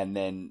Iowa and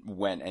then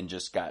went and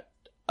just got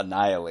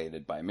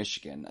annihilated by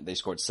Michigan. They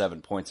scored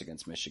 7 points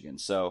against Michigan.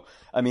 So,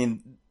 I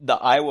mean, the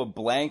Iowa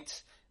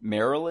blanked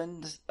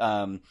Maryland,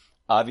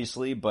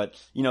 obviously, but,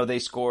 they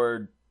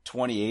scored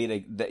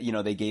 28,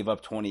 they gave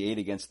up 28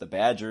 against the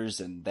Badgers,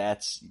 and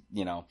that's,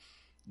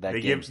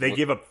 they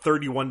gave up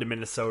 31 to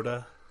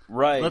Minnesota.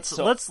 Right.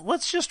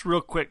 Let's just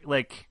real quick,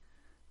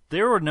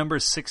 they were number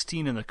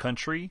 16 in the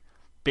country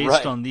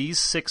based on these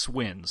 6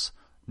 wins.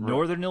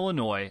 Northern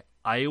Illinois,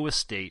 Iowa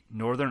State,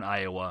 Northern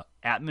Iowa,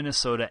 at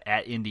Minnesota,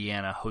 at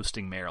Indiana,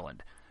 hosting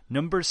Maryland.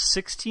 Number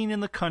 16 in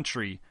the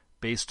country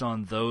based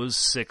on those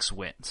 6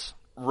 wins.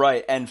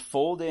 Right, and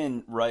fold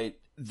in,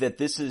 that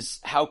this is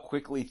how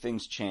quickly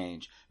things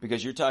change,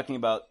 because you're talking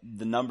about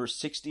the number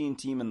 16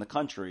 team in the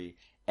country,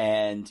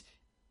 and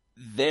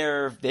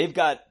they've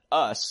got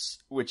us,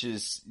 which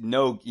is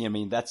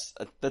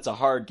that's a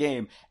hard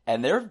game,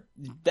 and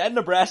that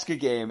Nebraska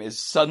game is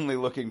suddenly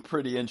looking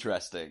pretty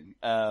interesting.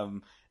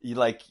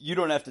 You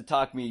don't have to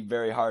talk me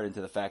very hard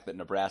into the fact that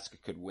Nebraska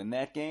could win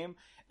that game.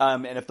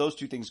 And if those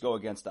two things go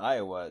against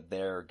Iowa,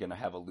 they're going to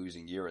have a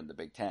losing year in the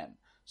Big Ten.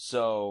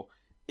 So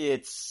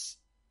it's,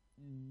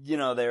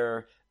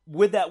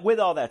 with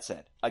all that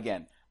said,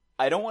 again,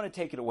 I don't want to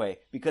take it away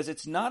because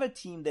it's not a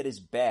team that is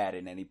bad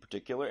in any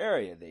particular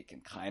area. They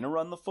can kind of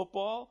run the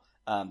football.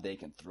 They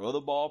can throw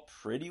the ball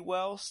pretty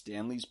well.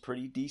 Stanley's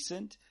pretty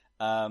decent.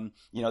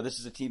 This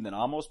is a team that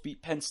almost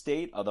beat Penn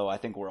State, although I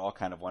think we're all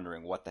kind of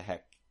wondering what the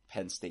heck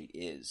Penn State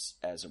is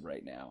as of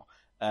right now.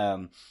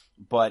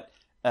 But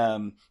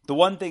the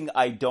one thing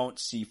I don't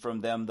see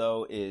from them,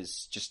 though,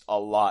 is just a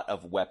lot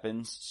of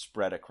weapons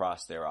spread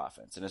across their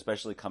offense. And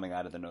especially coming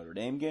out of the Notre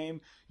Dame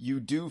game, you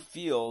do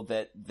feel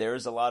that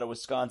there's a lot of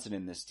Wisconsin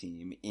in this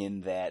team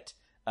in that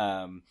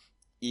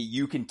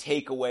you can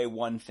take away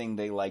one thing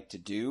they like to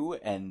do,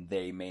 and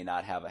they may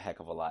not have a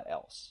heck of a lot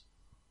else.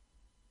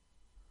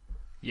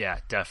 Yeah,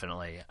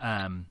 definitely.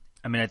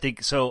 I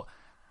think so.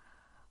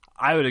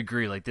 I would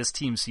agree. Like, this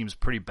team seems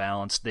pretty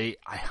balanced.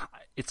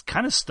 It's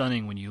kind of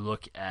stunning when you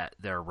look at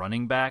their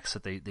running backs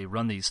that they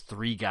run these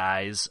three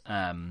guys,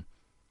 kind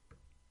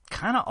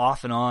of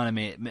off and on. I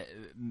mean,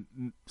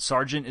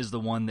 Sargent is the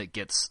one that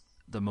gets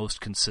the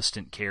most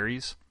consistent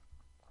carries,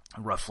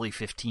 roughly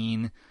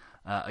 15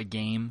 a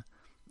game,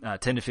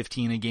 10 to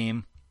 15 a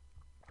game.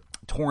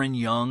 Torin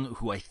Young,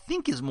 who I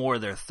think is more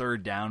their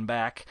third down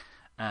back,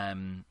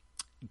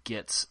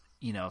 gets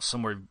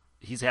somewhere.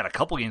 He's had a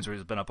couple games where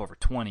he's been up over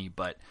 20,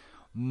 but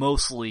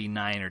mostly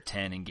 9 or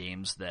 10 in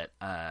games that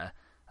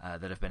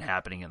have been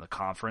happening in the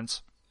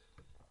conference.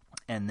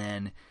 And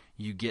then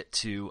you get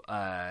to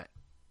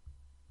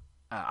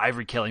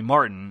Ivory Kelly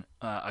Martin,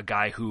 a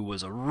guy who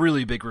was a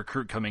really big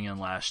recruit coming in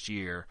last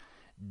year.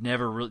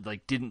 Never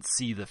really didn't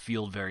see the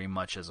field very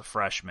much as a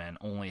freshman.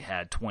 Only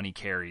had 20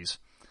 carries,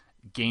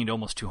 gained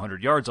almost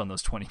 200 yards on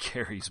those 20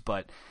 carries,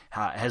 but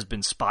has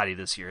been spotty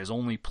this year. Has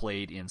only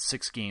played in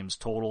 6 games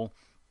total.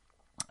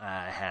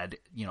 Had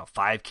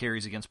 5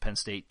 carries against Penn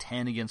State,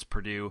 10 against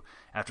Purdue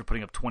after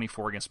putting up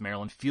 24 against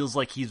Maryland. Feels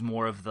like he's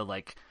more of the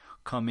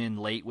come in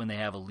late when they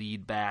have a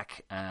lead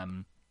back.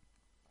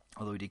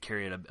 Although he did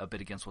carry it a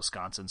bit against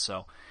Wisconsin.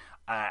 So,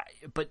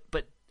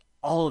 but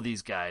all of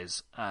these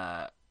guys,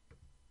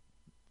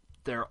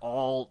 they're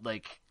all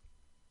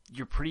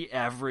your pretty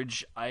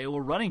average Iowa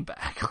running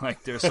back.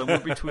 They're somewhere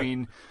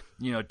between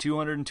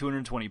 200 and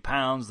 220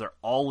 pounds. They're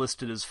all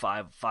listed as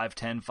 5'10",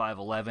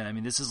 5'11". I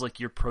mean, this is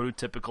your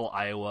prototypical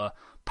Iowa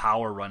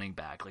power running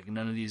back.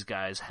 None of these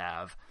guys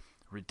have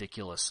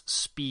ridiculous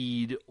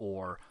speed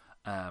or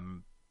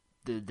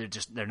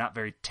they're not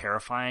very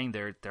terrifying.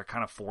 They're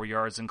kind of 4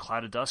 yards in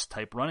cloud of dust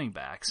type running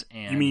backs.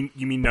 And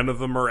you mean none of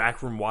them are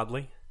Akram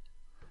Wadley?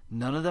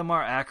 None of them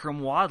are Akram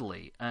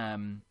Wadley.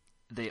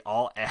 They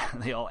all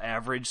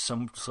average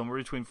somewhere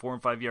between 4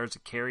 and 5 yards a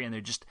carry, and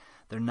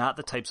they're not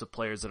the types of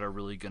players that are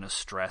really going to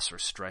stress or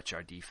stretch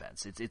our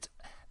defense.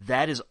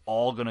 That is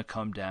all going to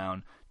come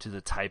down to the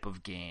type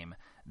of game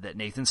that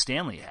Nathan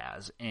Stanley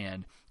has.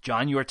 And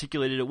John, you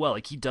articulated it well.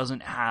 He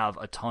doesn't have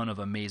a ton of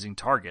amazing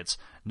targets.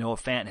 Noah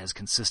Fant has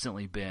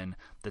consistently been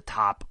the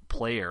top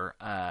player,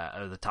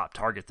 or the top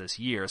target this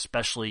year,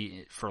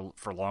 especially for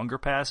longer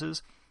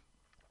passes.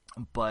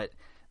 But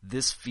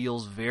this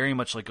feels very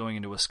much like going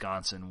into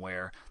Wisconsin,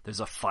 where there's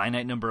a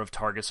finite number of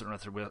targets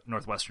that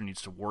Northwestern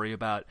needs to worry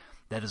about.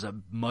 That is a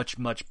much,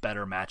 much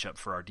better matchup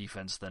for our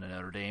defense than a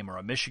Notre Dame or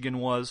a Michigan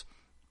was.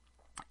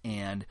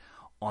 And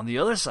on the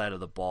other side of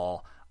the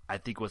ball, I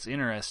think what's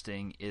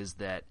interesting is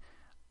that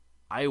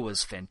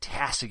Iowa's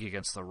fantastic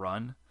against the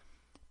run,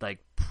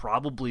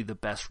 probably the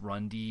best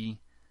run D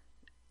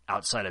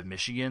outside of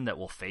Michigan that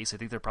we'll face. I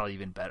think they're probably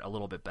even a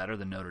little bit better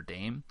than Notre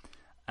Dame.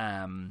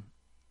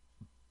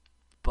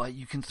 But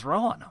you can throw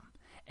on them.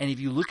 And if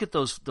you look at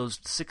those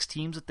 6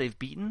 teams that they've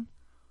beaten,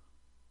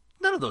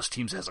 none of those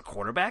teams has a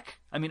quarterback.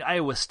 I mean,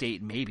 Iowa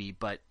State maybe,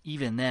 but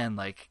even then,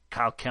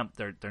 Kyle Kemp,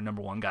 their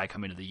number one guy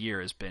coming into the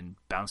year, has been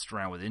bounced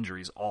around with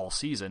injuries all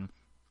season.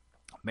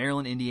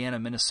 Maryland, Indiana,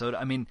 Minnesota.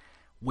 I mean,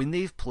 when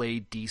they've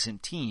played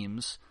decent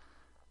teams,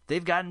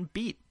 they've gotten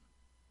beat.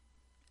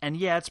 And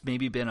yeah, it's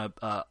maybe been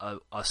a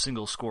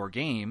single score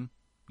game.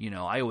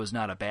 Iowa's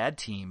not a bad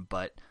team,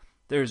 but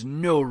there's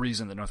no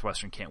reason that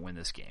Northwestern can't win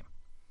this game.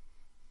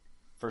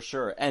 For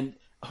sure. And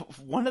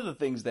one of the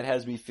things that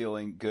has me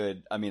feeling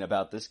good,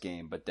 about this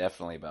game, but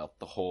definitely about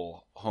the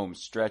whole home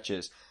stretch,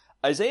 is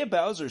Isaiah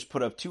Bowser's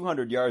put up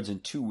 200 yards in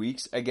 2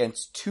 weeks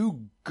against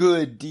 2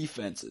 good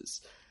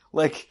defenses.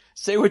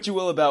 Say what you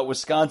will about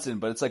Wisconsin,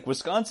 but it's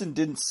Wisconsin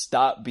didn't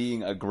stop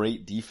being a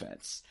great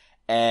defense.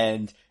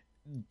 And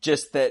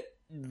just that,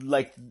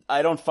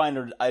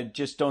 I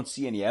just don't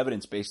see any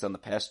evidence based on the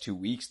past 2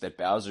 weeks that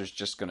Bowser's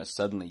just going to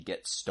suddenly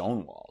get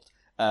stonewalled.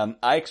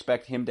 I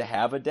expect him to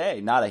have a day,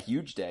 not a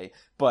huge day,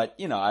 but,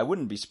 I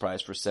wouldn't be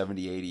surprised for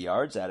 70, 80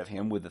 yards out of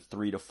him with a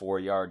 3 to 4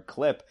 yard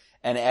clip.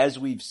 And as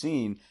we've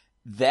seen,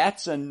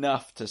 that's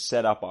enough to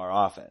set up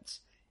our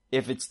offense.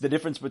 If it's the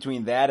difference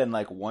between that and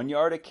 1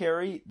 yard a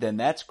carry, then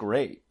that's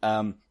great.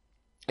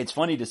 It's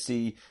funny to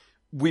see,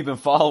 we've been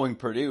following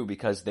Purdue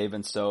because they've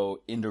been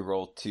so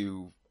integral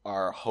to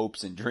our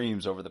hopes and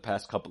dreams over the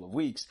past couple of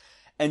weeks.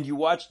 And you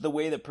watch the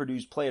way that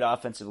Purdue's played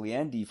offensively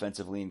and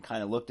defensively and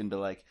kind of looked into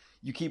like,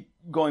 you keep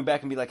going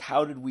back and be like,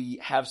 how did we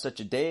have such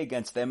a day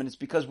against them? And it's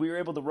because we were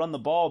able to run the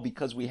ball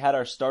because we had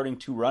our starting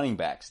 2 running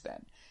backs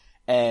then.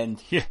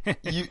 And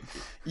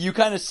you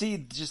kind of see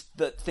just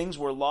that things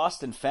were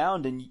lost and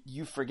found, and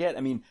you forget.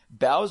 I mean,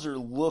 Bowser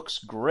looks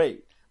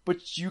great,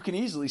 but you can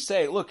easily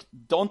say, look,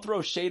 don't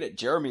throw shade at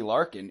Jeremy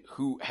Larkin,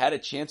 who had a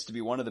chance to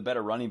be one of the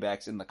better running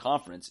backs in the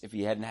conference if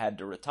he hadn't had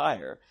to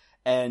retire.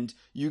 And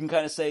you can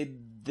kind of say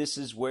this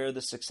is where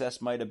the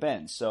success might have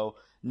been. So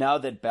now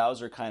that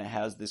Bowser kind of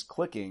has this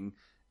clicking,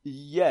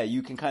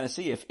 you can kind of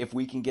see if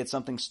we can get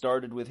something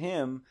started with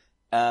him,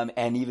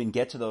 and even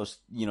get to those,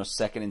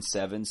 2nd and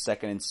 7,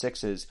 2nd and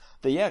 6s,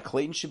 that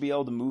Clayton should be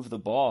able to move the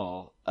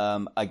ball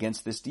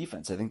against this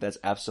defense. I think that's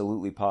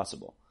absolutely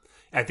possible.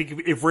 I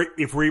think if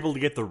we're able to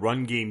get the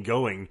run game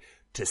going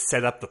to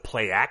set up the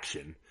play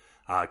action,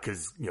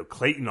 because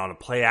Clayton on a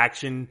play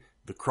action,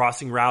 the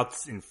crossing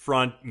routes in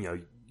front,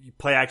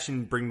 play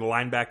action, bring the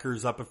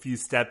linebackers up a few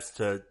steps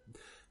to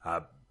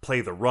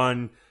play the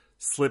run,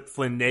 slip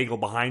Flynn Nagel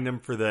behind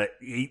him for the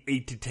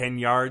 8 to 10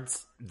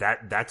 yards.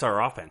 That's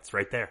our offense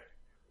right there.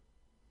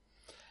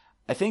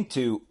 I think,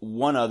 too,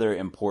 one other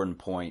important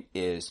point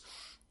is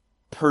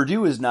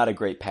Purdue is not a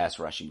great pass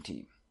rushing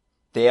team.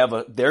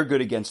 They're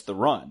good against the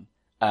run,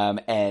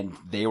 and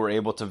they were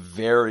able to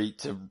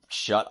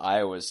shut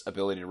Iowa's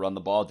ability to run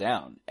the ball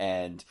down.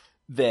 And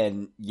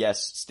then,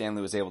 yes,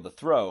 Stanley was able to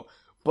throw.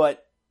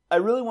 But I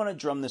really want to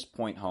drum this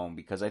point home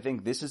because I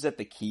think this is at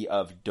the key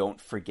of don't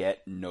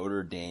forget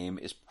Notre Dame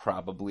is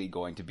probably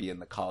going to be in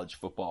the college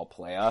football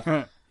playoff.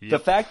 Yep. The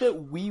fact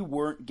that we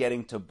weren't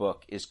getting to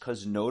book is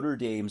because Notre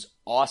Dame's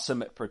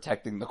awesome at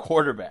protecting the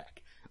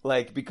quarterback.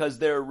 Because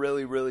they're a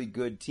really, really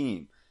good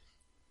team.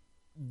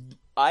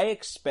 I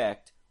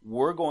expect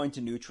we're going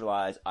to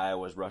neutralize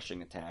Iowa's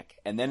rushing attack,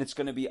 and then it's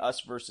going to be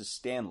us versus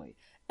Stanley.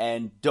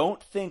 And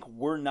don't think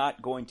we're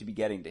not going to be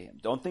getting to him.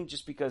 Don't think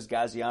just because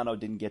Gaziano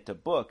didn't get to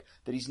book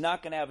that he's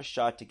not going to have a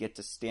shot to get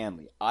to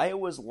Stanley.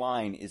 Iowa's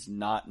line is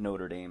not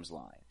Notre Dame's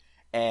line.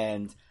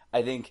 And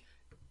I think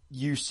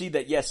you see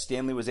that, yes,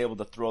 Stanley was able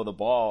to throw the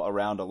ball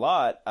around a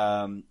lot.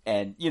 And,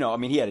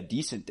 he had a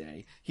decent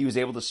day. He was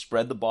able to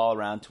spread the ball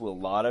around to a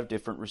lot of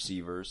different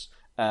receivers.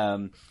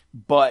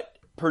 But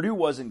Purdue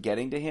wasn't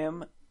getting to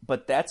him.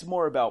 But that's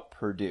more about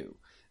Purdue.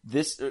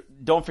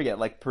 Don't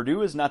forget,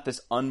 Purdue is not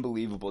this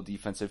unbelievable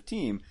defensive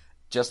team.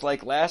 Just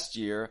like last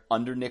year,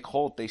 under Nick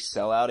Holt, they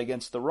sell out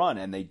against the run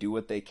and they do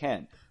what they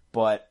can.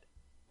 But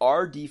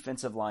our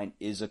defensive line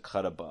is a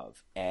cut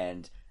above.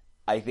 And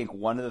I think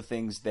one of the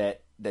things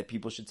that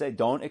people should say,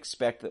 don't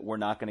expect that we're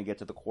not going to get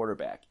to the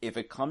quarterback. If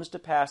it comes to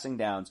passing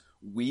downs,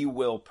 we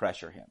will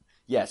pressure him.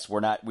 Yes, we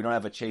don't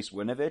have a Chase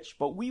Winovich,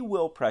 but we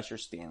will pressure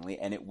Stanley,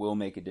 and it will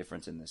make a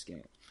difference in this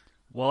game.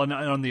 Well, and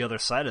on the other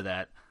side of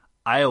that,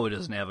 Iowa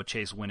doesn't have a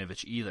Chase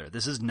Winovich either.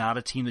 This is not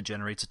a team that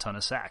generates a ton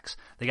of sacks.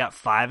 They got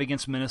 5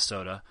 against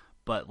Minnesota,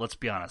 but let's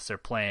be honest, they're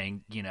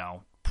playing,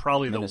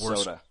 probably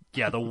Minnesota.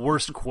 the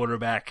worst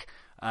quarterback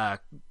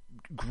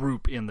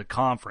group in the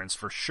conference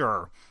for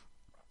sure.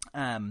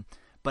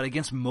 But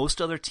against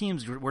most other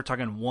teams, we're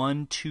talking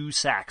 1-2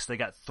 sacks. They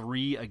got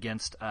 3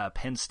 against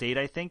Penn State,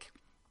 I think,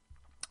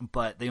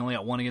 but they only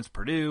got 1 against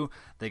Purdue.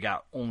 They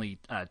got only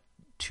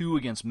 2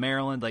 against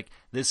Maryland.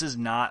 This is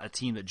not a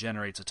team that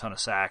generates a ton of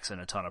sacks and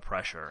a ton of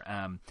pressure.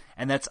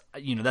 And that's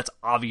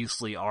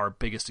obviously our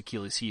biggest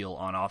Achilles heel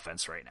on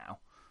offense right now.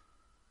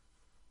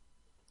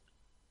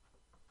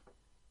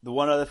 The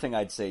one other thing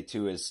I'd say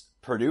too is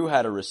Purdue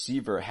had a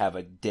receiver have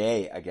a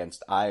day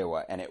against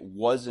Iowa, and it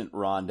wasn't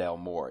Rondale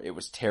Moore. It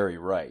was Terry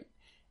Wright.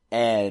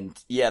 And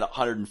he had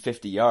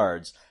 150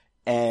 yards,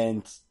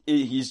 and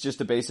he's just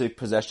a basic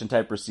possession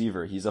type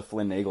receiver. He's a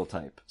Flynn Nagel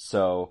type.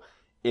 So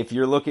if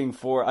you're looking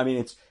for,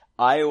 it's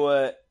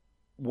Iowa.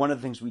 One of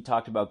the things we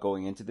talked about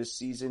going into this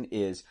season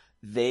is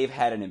they've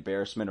had an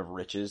embarrassment of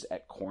riches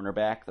at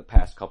cornerback the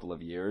past couple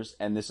of years,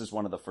 and this is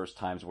one of the first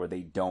times where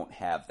they don't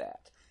have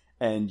that.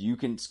 And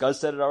Scuzz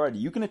said it already,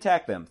 you can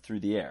attack them through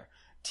the air.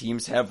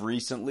 Teams have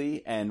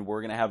recently, and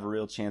we're going to have a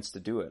real chance to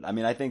do it.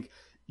 I think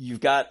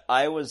you've got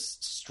Iowa's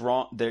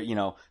strong,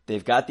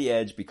 they've got the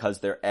edge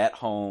because they're at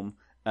home,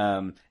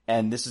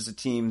 and this is a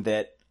team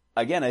that,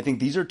 again, I think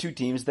these are 2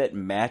 teams that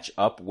match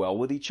up well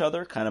with each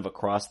other kind of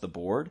across the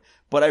board,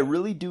 but I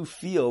really do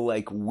feel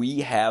like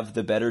we have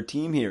the better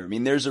team here.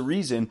 There's a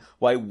reason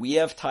why we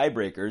have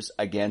tiebreakers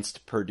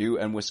against Purdue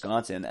and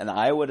Wisconsin, and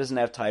Iowa doesn't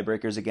have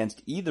tiebreakers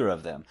against either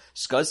of them.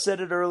 Scuzz said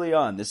it early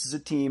on. This is a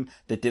team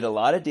that did a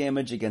lot of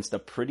damage against a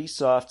pretty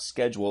soft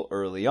schedule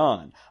early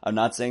on. I'm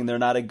not saying they're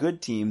not a good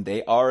team.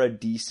 They are a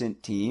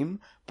decent team,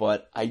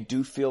 but I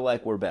do feel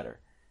like we're better.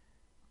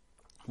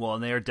 Well,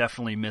 and they are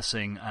definitely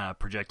missing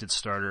projected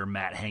starter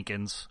Matt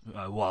Hankins,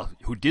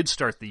 who did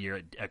start the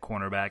year at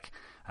cornerback.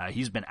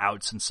 He's been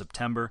out since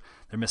September.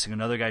 They're missing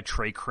another guy,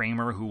 Trey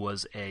Kramer, who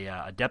was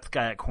a depth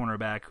guy at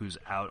cornerback who's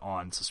out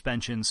on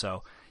suspension.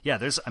 So, yeah,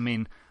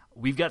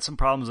 we've got some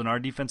problems in our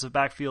defensive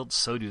backfield.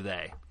 So do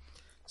they.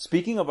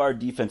 Speaking of our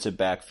defensive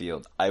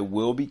backfield, I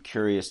will be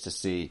curious to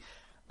see.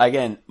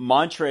 Again,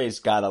 Montre's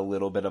got a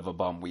little bit of a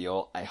bum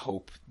wheel. I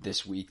hope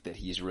this week that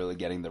he's really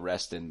getting the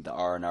rest and the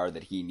R&R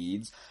that he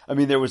needs. I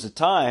mean, there was a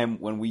time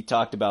when we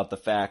talked about the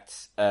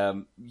fact,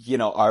 are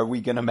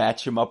we going to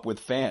match him up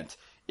with Fant?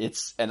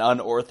 It's an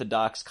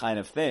unorthodox kind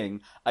of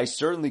thing. I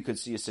certainly could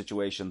see a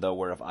situation, though,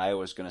 where if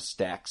Iowa's going to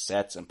stack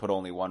sets and put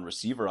only one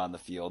receiver on the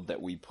field,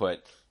 that we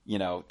put,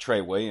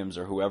 Trey Williams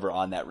or whoever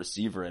on that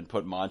receiver and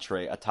put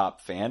Montre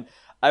atop Fant.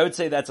 I would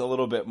say that's a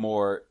little bit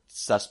more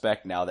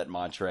suspect now that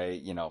Montre,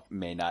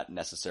 may not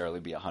necessarily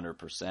be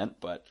 100%,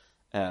 but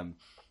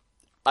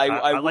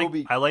I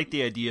like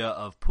the idea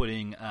of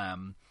putting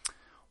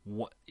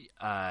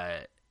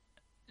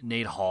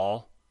Nate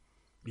Hall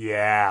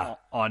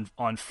on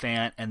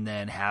Fant and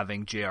then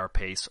having J.R.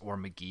 Pace or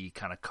McGee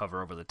kind of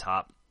cover over the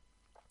top,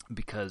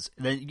 because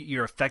then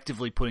you're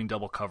effectively putting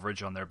double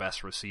coverage on their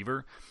best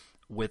receiver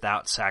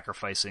without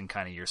sacrificing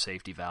kind of your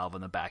safety valve in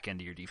the back end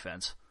of your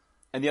defense.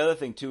 And the other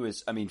thing, too,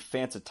 is,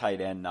 Fant's a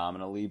tight end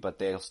nominally, but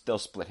they'll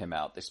split him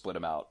out. They split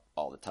him out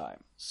all the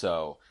time.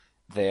 So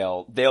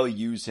they'll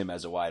use him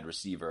as a wide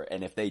receiver.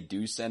 And if they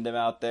do send him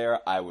out there,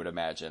 I would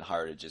imagine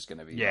Hardage is going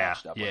to be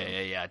matched up with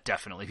him. Yeah,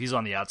 definitely. He's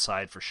on the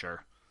outside for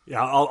sure.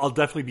 Yeah, I'll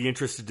definitely be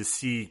interested to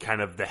see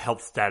kind of the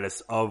health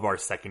status of our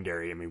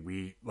secondary. I mean,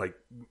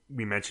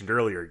 we mentioned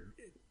earlier,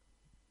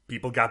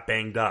 people got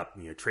banged up.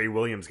 Trey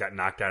Williams got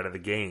knocked out of the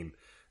game.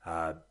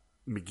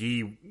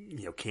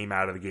 McGee, came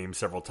out of the game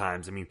several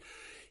times. I mean,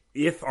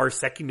 if our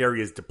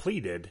secondary is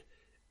depleted,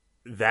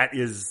 that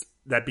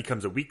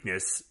becomes a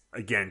weakness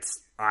against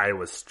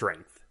Iowa's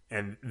strength,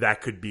 and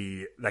that could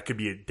be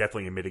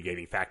definitely a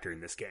mitigating factor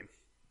in this game.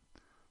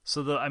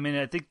 So I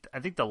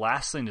think the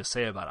last thing to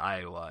say about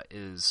Iowa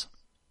is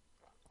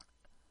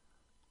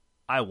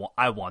I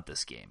want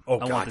this game.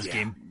 I want this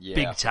game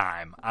big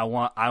time. I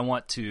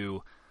want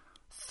to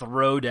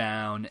throw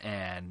down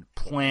and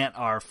plant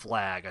our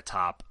flag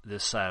atop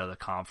this side of the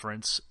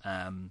conference,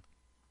 and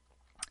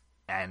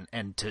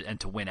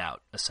to win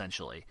out,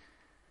 essentially.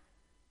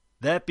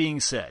 That being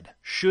said,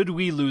 should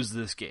we lose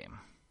this game,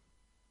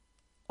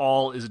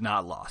 all is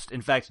not lost.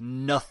 In fact,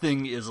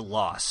 nothing is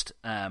lost.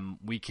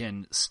 We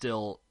can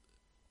still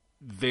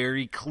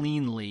very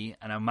cleanly,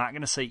 and I'm not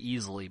going to say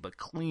easily, but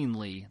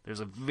cleanly, there's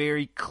a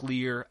very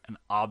clear and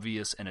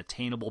obvious and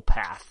attainable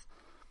path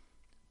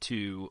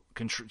to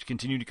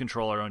continue to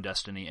control our own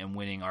destiny and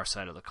winning our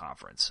side of the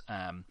conference.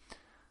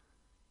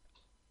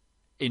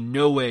 In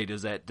no way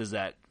does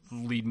that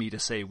lead me to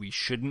say we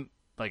shouldn't,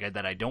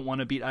 that I don't want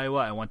to beat Iowa.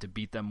 I want to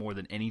beat them more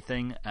than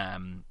anything,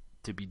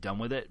 to be done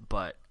with it.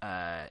 But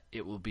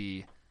it will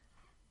be,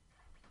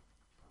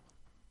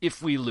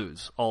 if we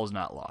lose, all is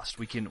not lost.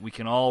 We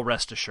can all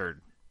rest assured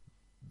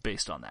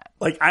based on that.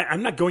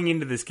 I'm not going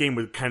into this game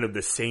with kind of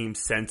the same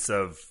sense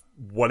of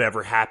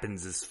whatever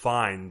happens is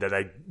fine that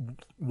I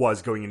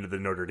was going into the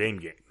Notre Dame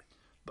game,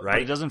 right?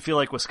 But it doesn't feel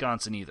like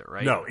Wisconsin either,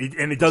 right? No,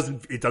 it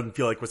doesn't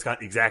feel like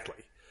Wisconsin exactly.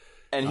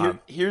 And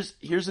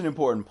here's an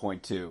important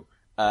point too.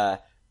 Our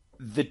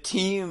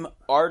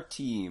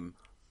team,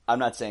 I'm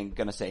not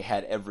gonna say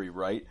had every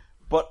right,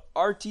 but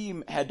our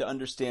team had to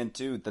understand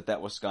too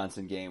that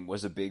Wisconsin game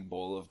was a big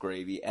bowl of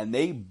gravy, and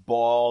they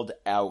balled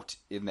out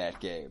in that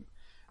game.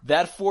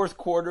 That fourth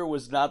quarter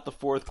was not the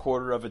fourth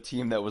quarter of a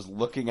team that was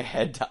looking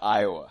ahead to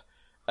Iowa.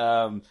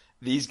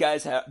 These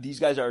guys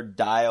are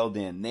dialed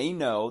in. They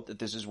know that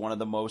this is one of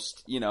the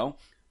most,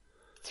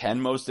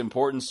 10 most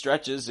important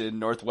stretches in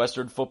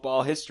Northwestern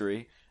football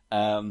history.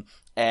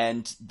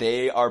 And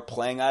they are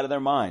playing out of their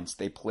minds.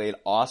 They played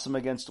awesome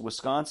against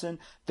Wisconsin.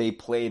 They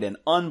played an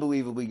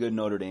unbelievably good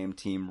Notre Dame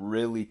team,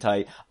 really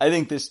tight. I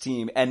think this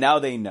team, and now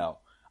they know.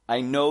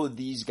 I know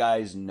these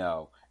guys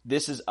know.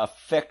 This is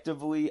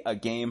effectively a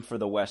game for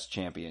the West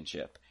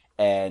Championship.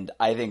 And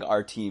I think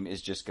our team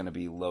is just going to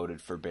be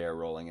loaded for bear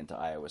rolling into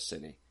Iowa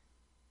City.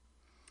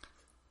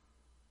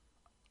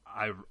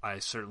 I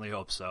certainly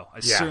hope so.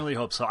 Certainly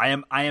hope so. I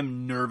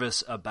am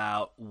nervous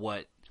about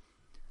what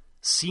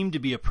seemed to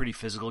be a pretty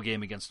physical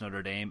game against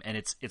Notre Dame, and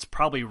it's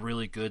probably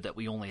really good that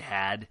we only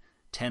had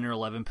 10 or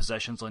 11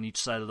 possessions on each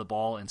side of the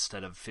ball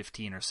instead of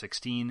 15 or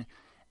 16,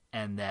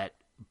 and that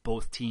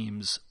both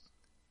teams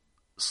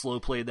slow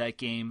played that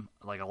game,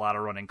 like a lot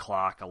of running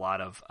clock, a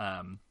lot of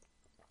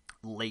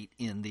late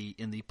in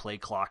the play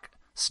clock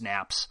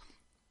snaps.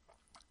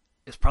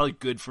 It's probably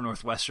good for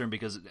Northwestern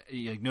because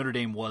Notre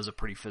Dame was a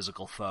pretty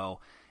physical foe,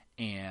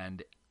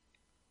 and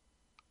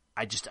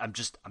I'm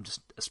just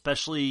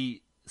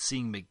especially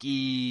seeing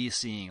McGee,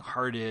 seeing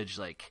Hardage,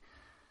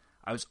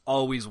 I was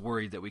always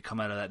worried that we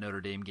come out of that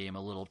Notre Dame game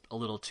a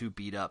little too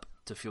beat up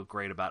to feel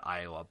great about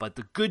Iowa. But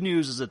the good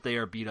news is that they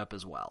are beat up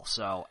as well.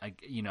 So,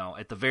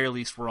 at the very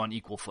least, we're on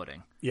equal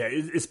footing. Yeah,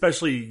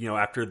 especially,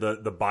 after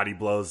the body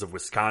blows of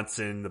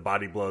Wisconsin, the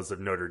body blows of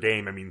Notre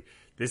Dame. I mean,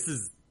 this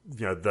is,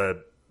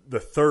 the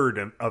third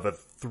of a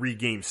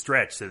 3-game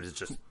stretch that is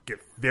just get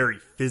very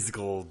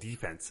physical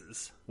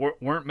defenses.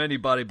 Weren't many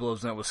body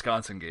blows in that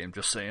Wisconsin game,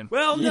 just saying.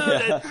 Well,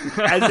 no,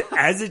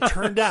 as it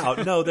turned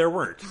out, no, there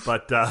weren't.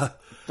 But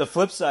the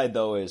flip side,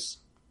 though, is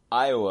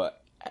Iowa,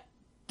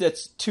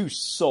 that's 2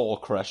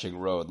 soul-crushing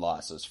road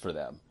losses for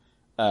them.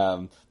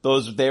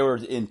 They were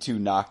in 2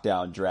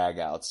 knockdown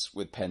dragouts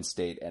with Penn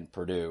State and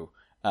Purdue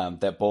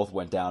that both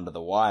went down to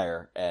the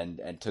wire and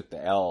took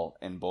the L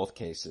in both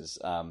cases.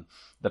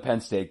 The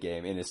Penn State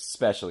game in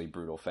especially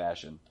brutal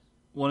fashion.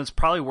 Well, it's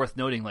probably worth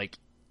noting, like,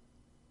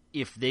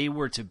 if they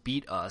were to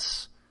beat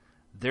us,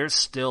 they're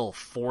still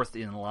 4th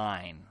in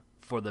line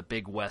for the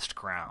Big West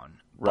crown,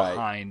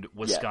 behind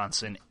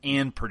Wisconsin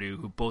and Purdue,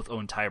 who both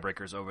own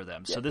tiebreakers over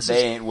them. So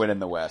they ain't winning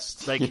the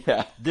West. Like,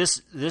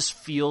 this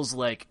feels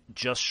like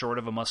just short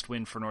of a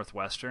must-win for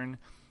Northwestern,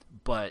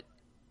 but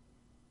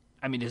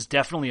I mean, it's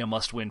definitely a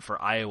must-win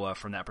for Iowa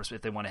from that perspective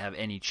if they want to have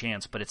any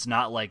chance. But it's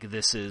not like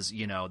this is,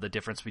 the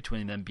difference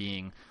between them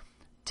being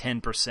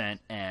 10%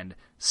 and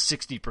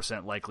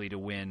 60% likely to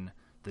win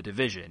the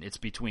division. It's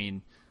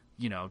between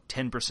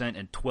 10%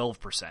 and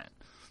 12%.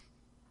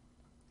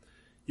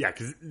 Yeah,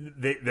 because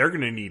they're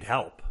going to need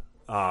help,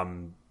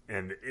 and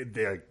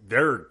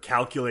they're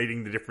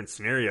calculating the different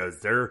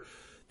scenarios.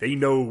 They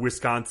know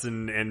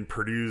Wisconsin and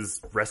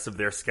Purdue's rest of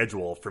their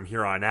schedule from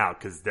here on out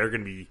because they're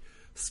going to be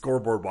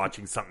scoreboard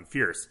watching something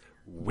fierce.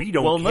 We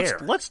don't care.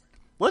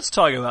 Let's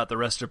talk about the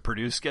rest of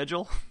Purdue's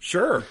schedule.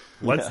 Sure,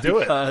 let's do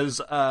it. Because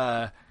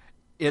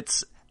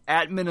it's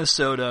at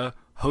Minnesota,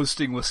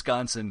 hosting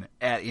Wisconsin,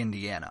 at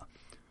Indiana.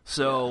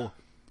 So,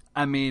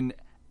 I mean,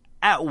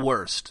 at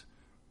worst,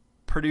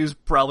 Purdue's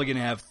probably going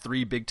to have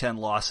 3 Big Ten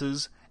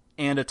losses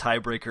and a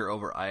tiebreaker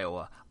over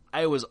Iowa.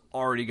 Iowa's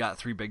already got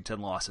 3 Big Ten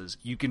losses.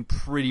 You can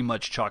pretty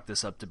much chalk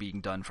this up to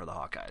being done for the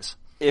Hawkeyes.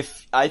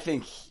 I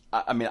think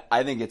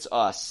it's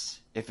us.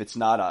 If it's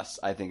not us,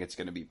 I think it's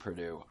going to be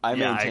Purdue.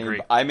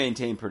 I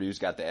maintain Purdue's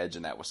got the edge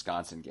in that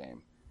Wisconsin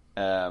game.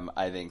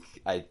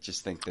 I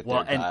just think that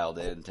they're dialed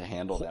in to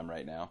handle them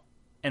right now.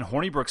 And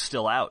Hornibrook's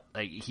still out.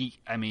 He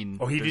didn't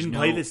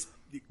play this.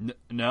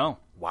 No.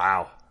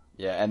 Wow.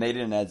 Yeah, and they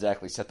didn't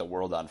exactly set the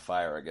world on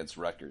fire against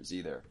Rutgers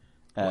either.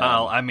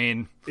 Well, I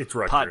mean, it's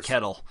Rutgers. Pot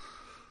kettle.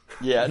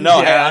 Yeah,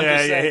 no,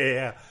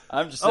 yeah.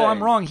 I'm just saying. Oh,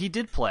 I'm wrong. He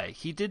did play.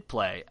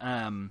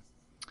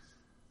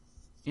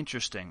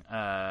 Interesting.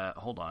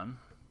 Hold on.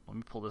 Let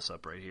me pull this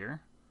up right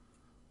here.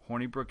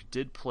 Hornibrook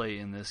did play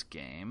in this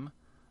game,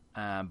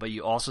 but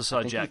you also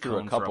saw Jack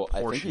Cohn for a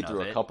portion of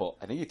it.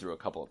 I think he threw a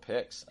couple of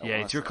picks.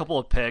 He threw a couple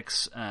of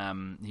picks.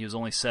 He was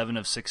only 7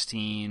 of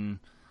 16,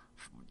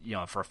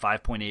 for a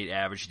 5.8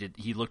 average.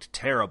 He looked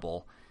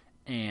terrible,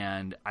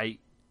 and I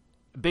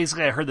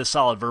heard the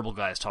Solid Verbal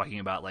guys talking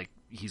about like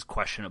he's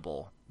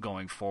questionable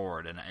going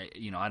forward, and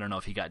I don't know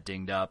if he got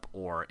dinged up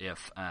or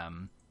if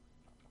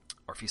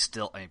he's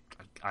still.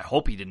 I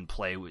hope he didn't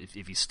play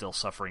if he's still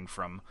suffering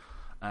from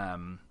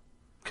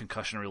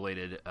concussion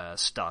related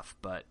stuff.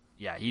 But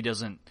yeah, he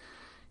doesn't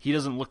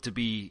look to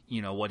be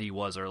what he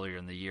was earlier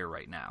in the year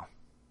right now.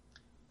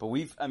 But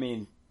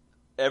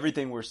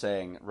everything we're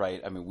saying,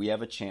 right? I mean, we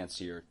have a chance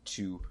here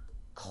to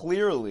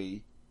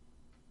clearly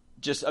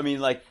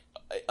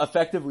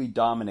effectively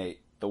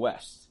dominate the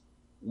West.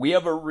 We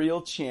have a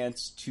real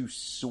chance to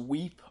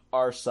sweep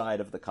our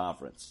side of the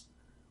conference,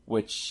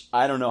 which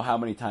I don't know how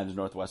many times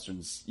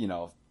Northwestern's,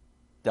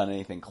 done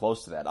anything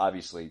close to that.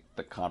 Obviously,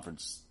 the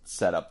conference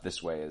setup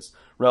this way is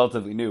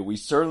relatively new. We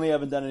certainly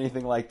haven't done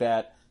anything like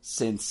that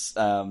since,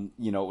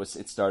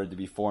 it started to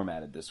be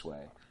formatted this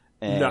way.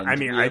 And no,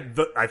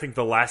 I think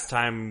the last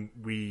time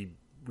we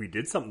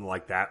did something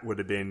like that would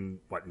have been,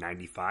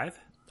 95?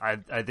 I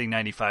think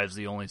 95 is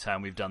the only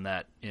time we've done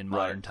that in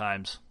modern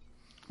times.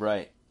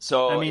 Right.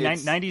 So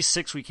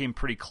 96 we came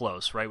pretty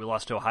close, right? We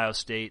lost to Ohio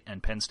State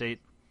and Penn State.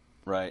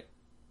 Right.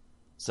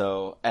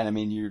 So,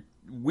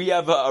 we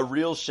have a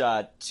real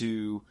shot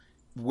to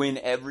win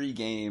every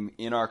game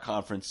in our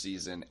conference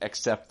season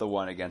except the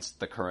one against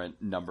the current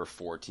number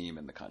 4 team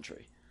in the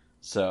country.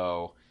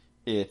 So,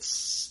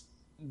 this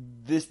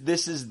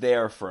is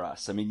there for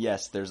us.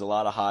 Yes, there's a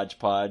lot of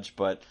hodgepodge,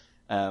 but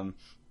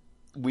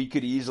we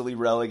could easily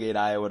relegate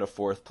Iowa to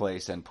 4th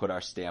place and put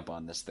our stamp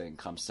on this thing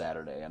come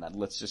Saturday, and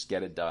let's just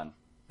get it done.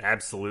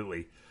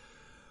 Absolutely.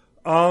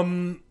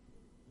 Do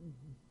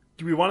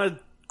we want to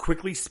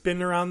quickly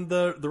spin around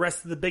the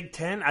rest of the Big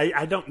Ten?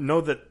 I don't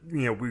know that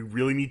we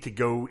really need to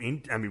go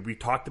in. We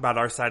talked about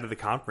our side of the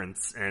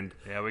conference, and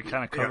yeah, we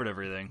kind of covered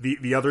everything.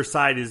 The other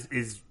side is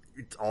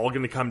it's all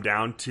going to come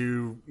down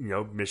to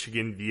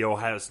Michigan v.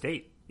 Ohio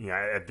State.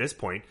 At this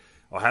point,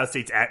 Ohio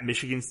State's at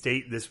Michigan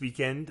State this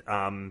weekend.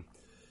 Ohio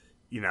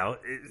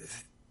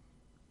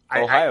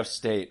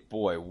State,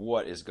 boy,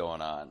 what is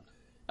going on?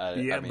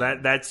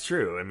 That's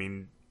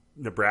true.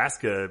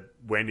 Nebraska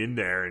went in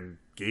there and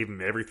gave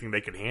them everything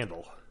they could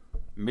handle.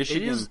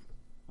 Michigan,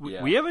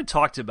 we haven't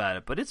talked about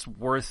it, but it's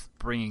worth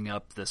bringing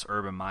up this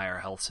Urban Meyer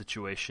health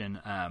situation.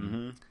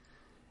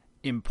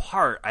 In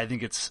part, I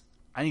think it's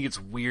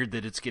weird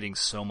that it's getting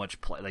so much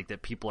play, like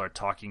that people are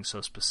talking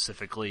so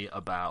specifically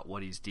about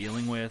what he's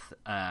dealing with.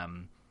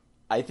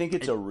 I think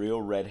it's a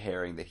real red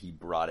herring that he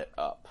brought it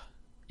up.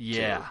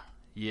 Yeah. too.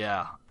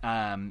 Yeah.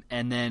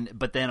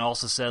 But then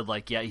also said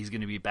he's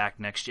going to be back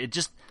next year.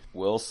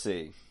 We'll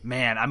see.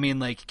 Man,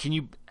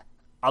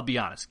 I'll be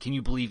honest. Can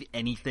you believe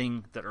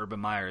anything that Urban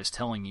Meyer is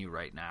telling you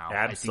right now?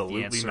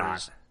 Absolutely I think the answer not.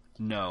 is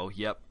No.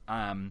 Yep.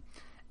 And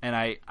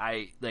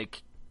I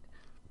like,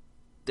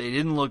 they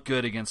didn't look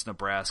good against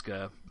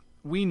Nebraska.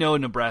 We know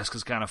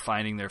Nebraska's kind of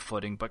finding their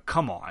footing, but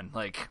come on,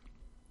 like,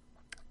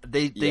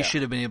 they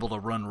should have been able to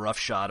run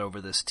roughshod over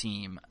this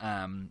team,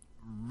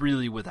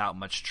 really without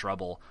much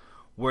trouble.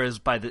 Whereas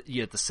at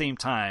the same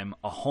time,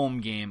 a home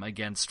game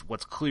against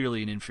what's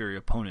clearly an inferior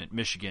opponent,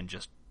 Michigan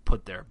just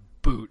put their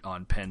boot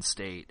on Penn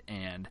State,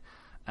 and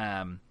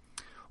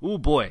oh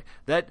boy,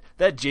 that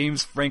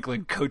James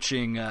Franklin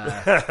coaching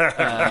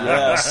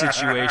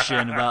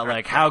situation about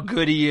like how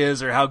good he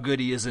is or how good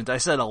he isn't. I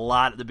said a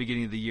lot at the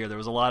beginning of the year. There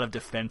was a lot of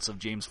defense of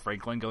James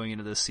Franklin going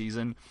into this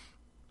season.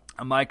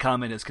 My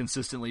comment has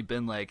consistently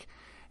been like,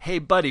 "Hey,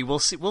 buddy, we'll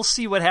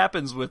see what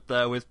happens with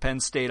Penn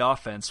State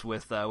offense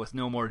with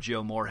no more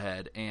Joe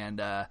Moorhead."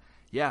 And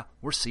yeah,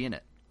 we're seeing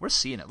it.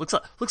 Looks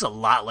a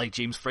lot like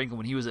James Franklin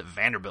when he was at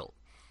Vanderbilt.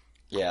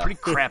 Yeah, pretty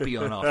crappy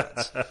on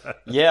offense.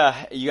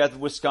 Yeah, you got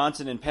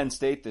Wisconsin and Penn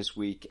State this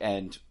week,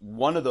 and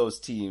one of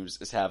those teams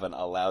is having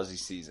a lousy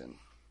season.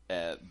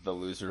 The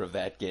loser of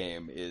that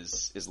game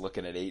is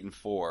looking at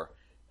 8-4.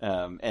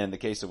 And in the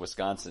case of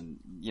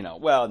Wisconsin,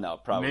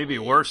 probably maybe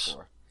worse.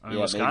 I mean,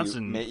 yeah,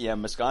 Wisconsin.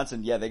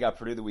 Wisconsin. Yeah, they got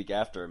Purdue the week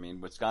after. I mean,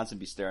 Wisconsin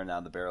be staring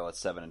down the barrel at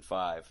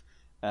 7-5.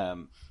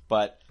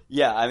 But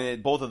yeah, I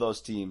mean, both of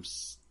those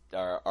teams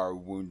are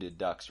wounded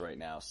ducks right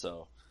now.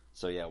 So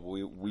yeah,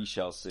 we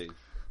shall see.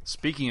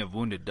 Speaking of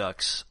wounded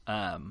ducks,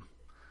 the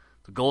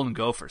Golden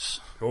Gophers.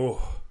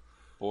 Oh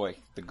boy,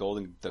 the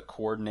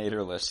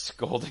coordinator-less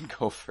Golden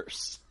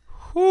Gophers.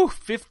 Whew,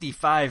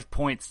 55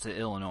 points to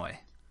Illinois.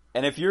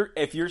 And if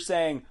you're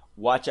saying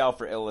watch out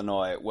for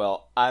Illinois,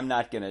 well, I'm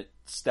not gonna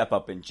step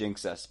up and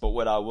jinx us, but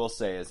what I will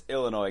say is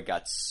Illinois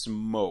got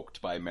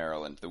smoked by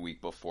Maryland the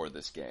week before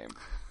this game.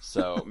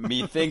 So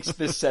methinks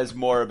this says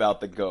more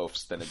about the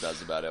Gophs than it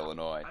does about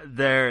Illinois.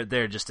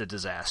 They're just a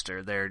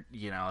disaster.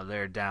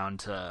 They're down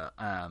to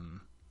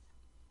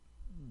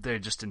they're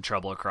just in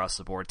trouble across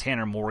the board.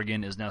 Tanner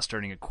Morgan is now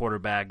starting at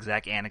quarterback.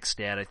 Zach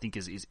Annexstad, I think,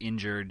 is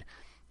injured.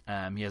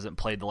 He hasn't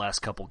played the last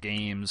couple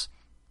games.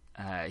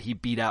 He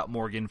beat out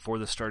Morgan for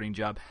the starting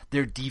job.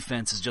 Their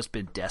defense has just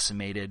been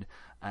decimated.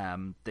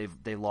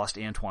 They lost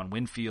Antoine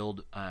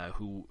Winfield,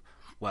 who,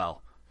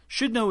 well,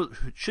 shouldn't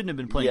have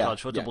been playing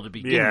college football to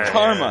begin with.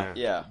 Karma,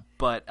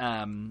 but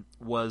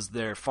was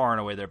far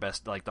and away their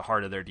best, like the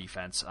heart of their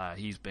defense.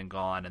 He's been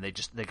gone, and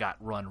they got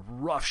run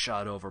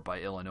roughshod over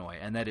by Illinois,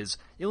 and that is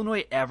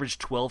Illinois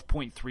averaged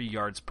 12.3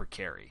 yards per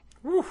carry.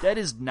 Oof. That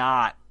is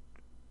not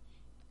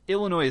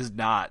Illinois is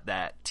not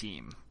that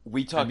team.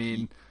 We talked.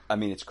 I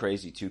mean, it's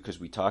crazy too because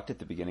we talked at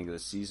the beginning of the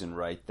season,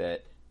 right?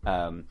 That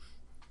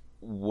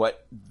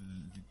what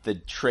the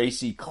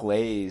Tracy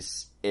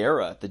Claeys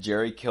era, the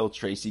Jerry Kill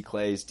Tracy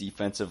Claeys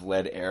defensive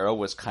led era,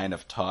 was kind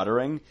of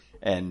tottering,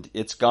 and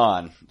it's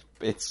gone.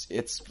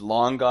 It's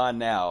long gone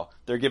now.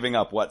 They're giving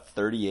up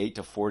 38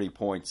 to 40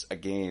 points a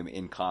game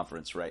in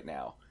conference right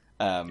now.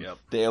 The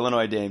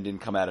Illinois game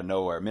didn't come out of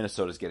nowhere.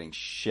 Minnesota's getting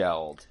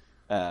shelled.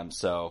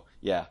 So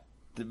yeah.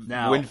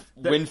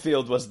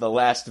 Winfield was the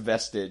last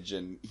vestige,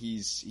 and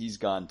he's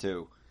gone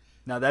too.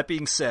 Now, that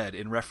being said,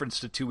 in reference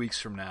to 2 weeks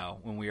from now,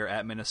 when we are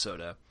at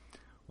Minnesota,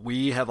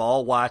 we have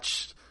all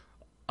watched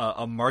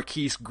a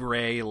Marquise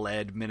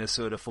Gray-led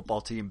Minnesota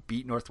football team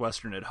beat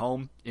Northwestern at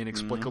home,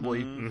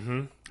 inexplicably.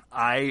 Mm-hmm.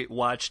 I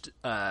watched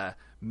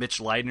Mitch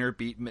Leidner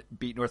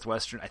beat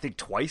Northwestern, I think,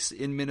 twice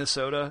in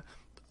Minnesota,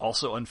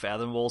 also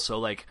unfathomable. So,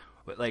 like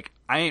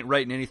I ain't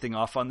writing anything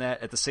off on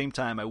that. At the same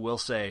time, I will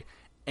say,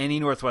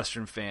 any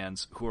Northwestern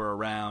fans who are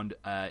around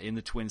in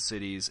the Twin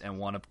Cities and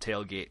want to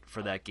tailgate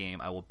for that game,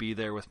 I will be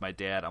there with my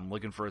dad. I'm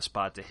looking for a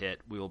spot to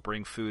hit. We will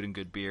bring food and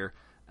good beer.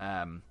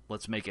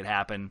 Let's make it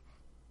happen.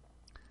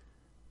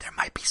 There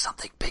might be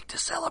something big to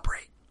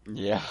celebrate.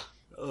 Yeah.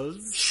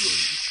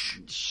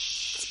 Let's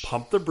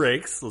pump the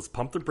brakes. Let's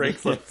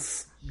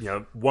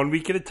 1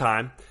 week at a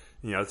time.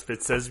 As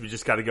Fitz says, we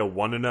just got to go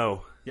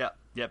 1-0. Yep.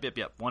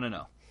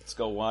 1-0. Let's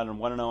go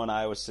 1-0 in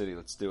Iowa City.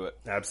 Let's do it.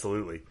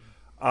 Absolutely.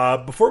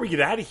 Before we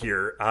get out of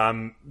here,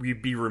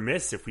 we'd be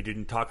remiss if we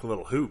didn't talk a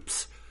little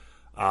hoops.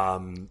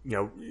 Don't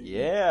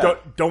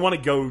want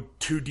to go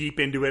too deep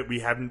into it. We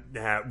haven't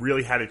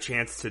really had a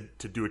chance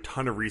to do a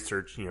ton of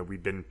research.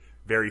 We've been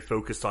very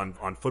focused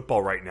on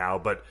football right now,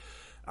 but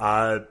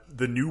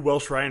the new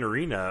Welsh Ryan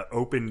Arena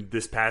opened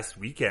this past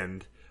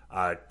weekend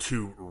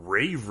to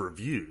rave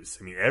reviews.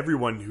 I mean,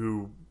 everyone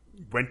who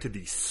went to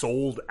the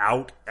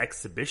sold-out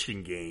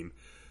exhibition game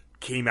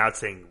came out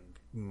saying,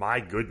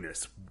 my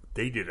goodness,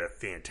 they did a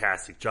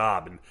fantastic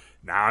job, and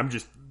now I'm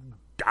just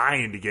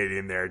dying to get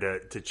in there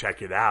to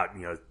check it out.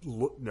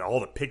 All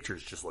the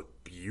pictures just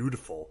look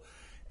beautiful.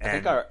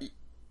 And I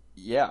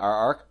think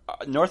our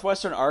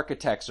Northwestern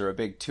architects are a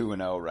big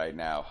 2-0 right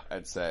now,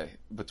 I'd say,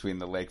 between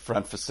the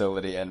Lakefront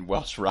facility and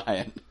Welsh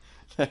Ryan.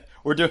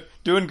 We're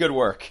doing good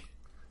work.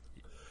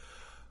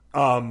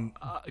 I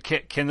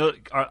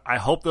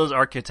hope those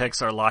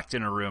architects are locked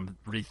in a room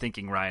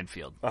rethinking Ryan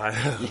Field.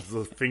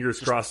 Fingers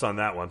crossed on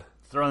that one.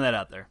 Throwing that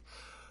out there.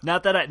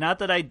 Not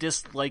that I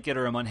dislike it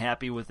or I'm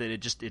unhappy with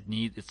it. It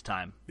needs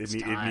time. It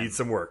needs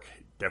some work.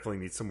 definitely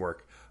needs some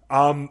work.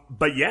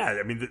 But yeah,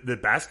 I mean, the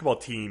basketball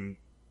team,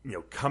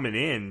 coming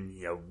in,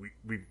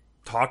 we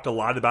talked a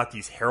lot about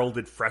these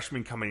heralded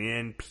freshmen coming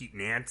in. Pete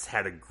Nance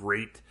had a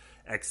great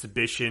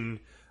exhibition.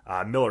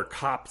 Miller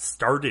Kopp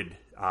started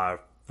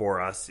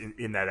for us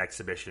in that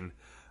exhibition.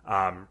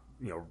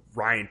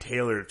 Ryan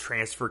Taylor,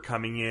 transfer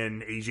coming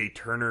in. AJ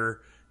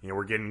Turner,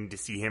 we're getting to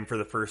see him for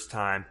the first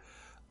time.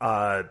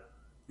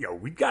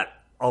 We've got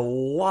a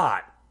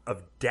lot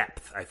of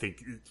depth, I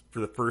think, for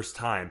the first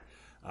time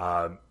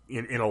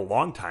in a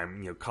long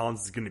time.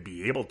 Collins is going to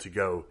be able to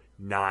go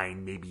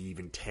 9, maybe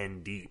even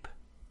 10 deep.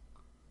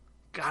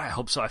 God, I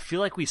hope so. I feel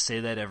like we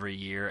say that every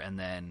year, and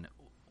then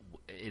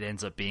it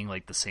ends up being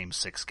like the same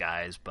 6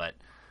 guys, but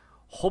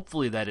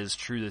hopefully that is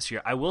true this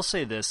year. I will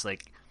say this,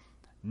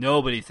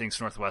 nobody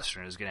thinks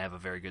Northwestern is going to have a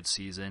very good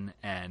season,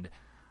 and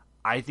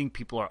I think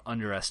people are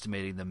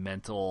underestimating the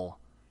mental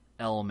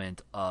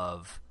element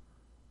of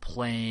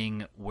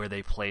playing where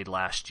they played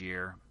last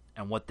year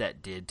and what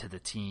that did to the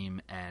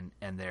team and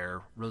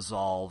their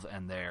resolve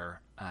and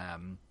their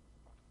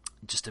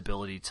just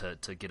ability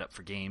to get up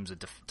for games and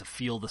to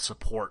feel the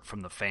support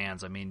from the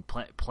fans. I mean,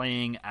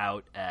 playing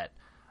out at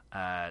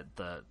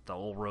the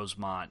old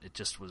Rosemont, it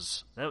just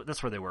was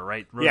that's where they were,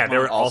 right? Rosemont, yeah, they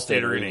were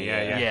All-State Arena.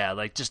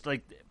 Yeah.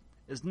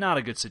 It's not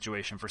a good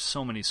situation for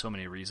so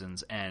many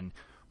reasons. And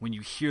when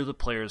you hear the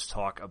players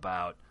talk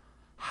about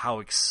how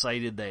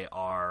excited they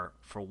are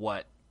for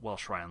what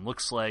Welsh Ryan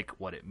looks like,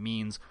 what it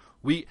means,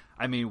 we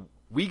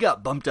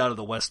got bumped out of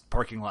the West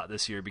parking lot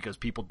this year because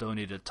people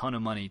donated a ton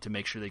of money to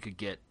make sure they could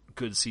get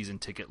good season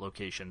ticket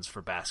locations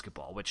for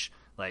basketball, which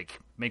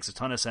makes a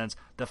ton of sense.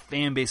 The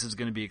fan base is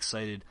going to be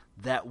excited.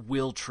 That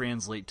will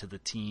translate to the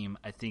team.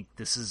 I think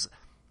this is,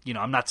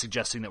 I'm not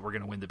suggesting that we're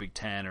going to win the Big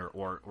Ten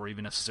or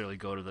even necessarily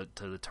go to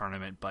the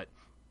tournament, but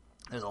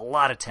there's a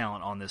lot of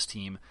talent on this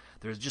team.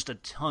 There's just a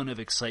ton of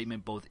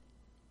excitement both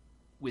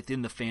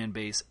within the fan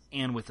base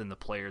and within the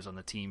players on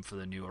the team for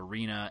the new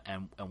arena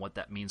and what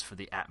that means for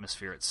the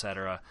atmosphere,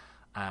 etc.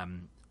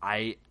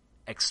 I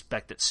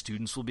expect that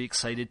students will be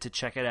excited to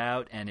check it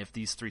out, and if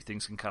these 3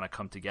 things can kind of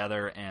come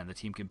together and the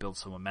team can build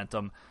some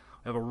momentum,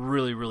 we have a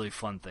really, really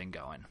fun thing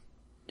going.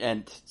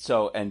 And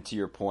to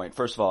your point,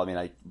 first of all,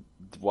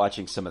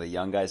 watching some of the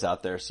young guys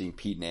out there, seeing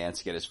Pete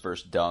Nance get his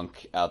first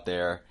dunk out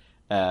there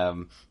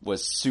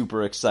was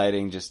super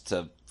exciting, just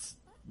to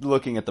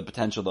looking at the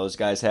potential those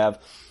guys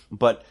have.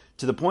 But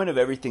to the point of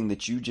everything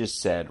that you just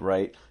said,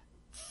 right?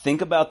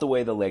 Think about the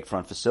way the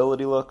Lakefront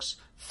facility looks.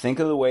 Think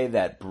of the way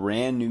that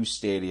brand new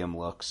stadium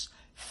looks.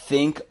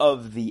 Think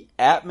of the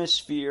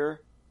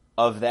atmosphere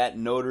of that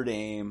Notre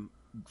Dame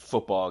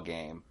football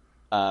game.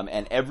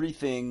 And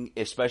everything,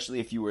 especially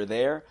if you were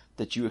there,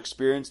 that you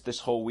experienced this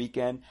whole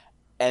weekend.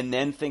 And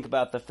then think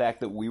about the fact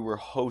that we were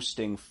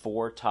hosting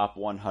 4 top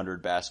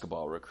 100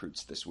 basketball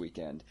recruits this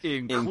weekend.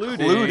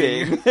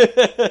 Including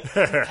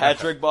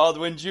Patrick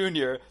Baldwin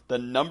Jr., the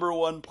number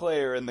 1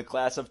 player in the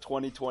class of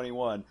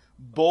 2021,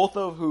 both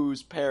of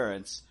whose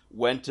parents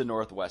went to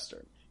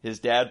Northwestern. His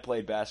dad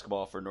played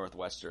basketball for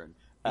Northwestern.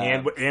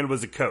 And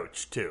was a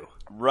coach, too.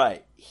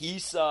 Right. He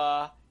is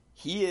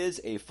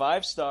a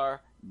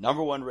 5-star,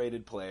 number 1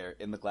 rated player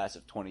in the class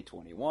of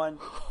 2021.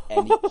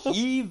 And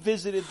he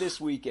visited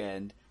this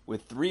weekend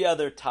with 3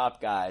 other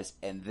top guys,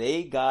 and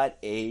they got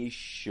a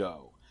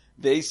show.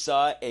 They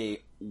saw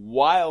a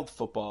wild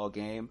football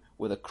game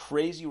with a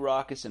crazy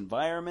raucous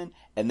environment,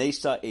 and they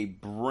saw a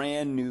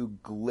brand new,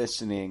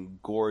 glistening,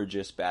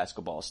 gorgeous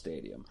basketball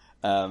stadium.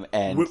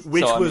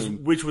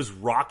 Which was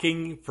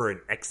rocking for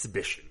an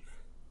exhibition.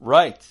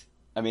 Right.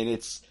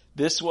 This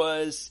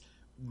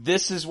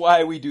is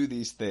why we do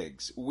these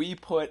things. We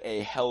put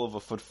a hell of a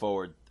foot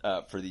forward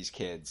for these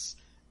kids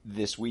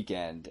this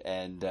weekend,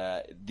 and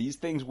these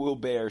things will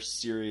bear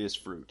serious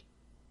fruit.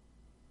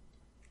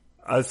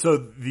 So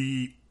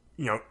the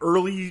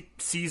early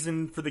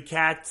season for the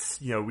Cats,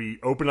 we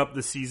open up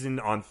the season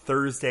on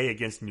Thursday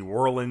against New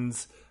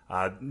Orleans,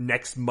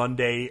 next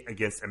Monday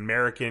against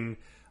American,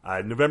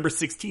 November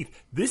 16th.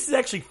 This is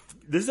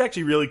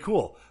actually really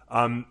cool.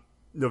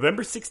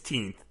 November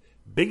 16th,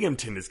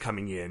 Binghamton is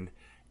coming in,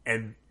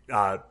 and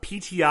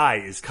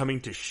PTI is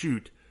coming to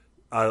shoot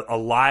a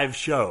live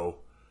show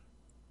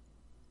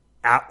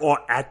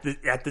at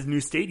the new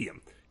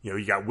stadium.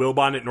 You got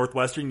Wilbon at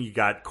Northwestern, you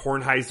got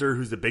Kornheiser,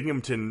 who's a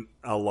Binghamton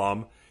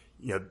alum.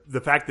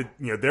 The fact that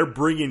they're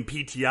bringing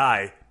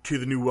PTI to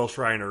the new Welsh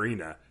Ryan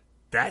Arena,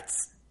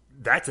 that's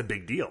a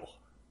big deal.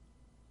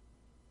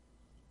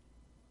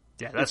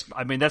 Yeah,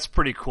 that's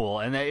pretty cool,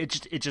 and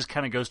it just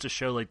kind of goes to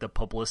show the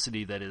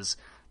publicity that is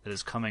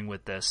coming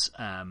with this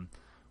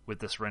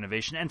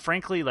renovation, and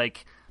frankly,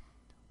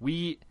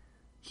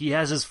 he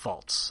has his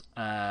faults.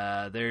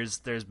 There's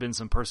been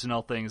some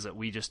personnel things that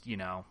we just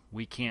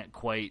we can't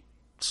quite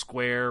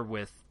square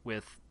with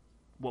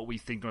what we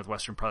think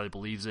Northwestern probably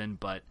believes in,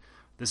 but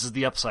this is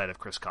the upside of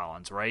Chris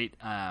Collins, right?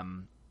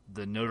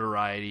 The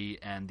notoriety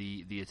and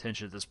the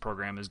attention that this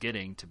program is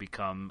getting to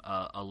become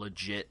a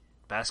legit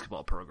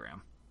basketball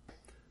program.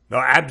 No,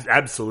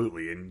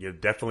 absolutely, and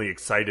definitely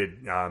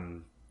excited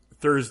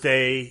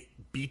Thursday,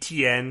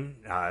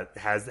 BTN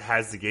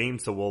has the game,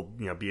 so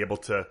we'll be able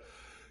to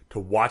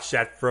watch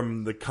that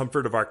from the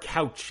comfort of our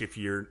couch if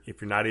you're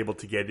not able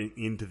to get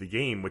into the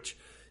game, which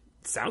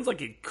sounds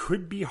like it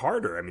could be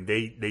harder. I mean,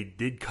 they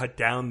did cut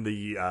down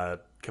the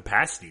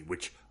capacity,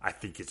 which I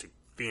think is a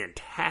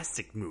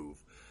fantastic move.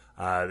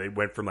 They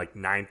went from like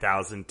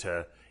 9,000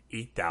 to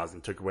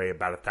 8,000, took away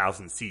about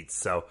 1,000 seats.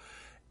 So,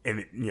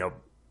 and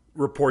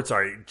reports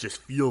are it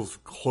just feels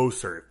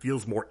closer. It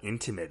feels more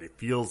intimate. It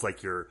feels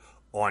like you're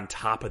on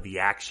top of the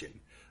action,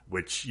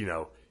 which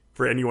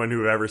for anyone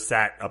who ever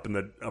sat up in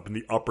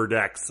the upper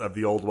decks of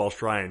the old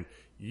Welsh Ryan,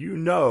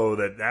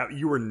 that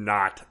you were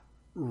not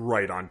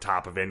right on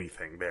top of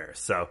anything there.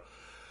 So,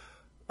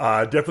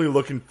 definitely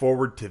looking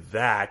forward to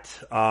that.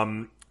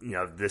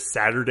 This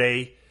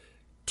Saturday,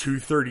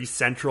 2:30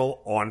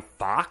 Central on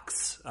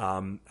Fox.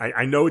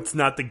 I know it's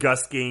not the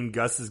Gus game.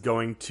 Gus is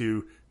going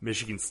to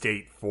Michigan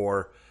State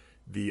for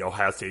the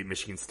Ohio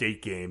State-Michigan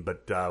State game,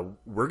 but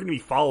we're going to be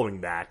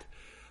following that.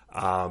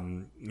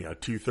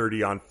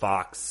 2:30 on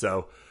Fox.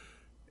 So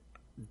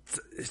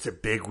it's a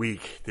big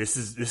week. This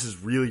is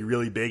really,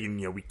 really big,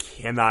 and we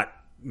cannot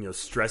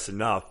stress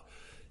enough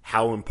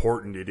how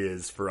important it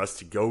is for us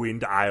to go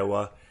into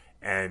Iowa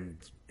and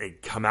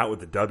come out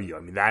with a W. I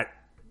mean, that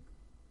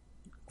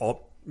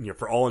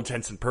for all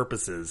intents and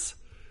purposes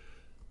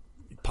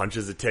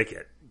punches a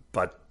ticket.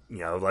 But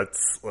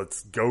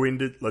let's go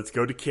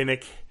to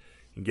Kinnick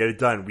and get it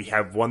done. We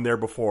have won there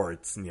before.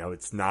 It's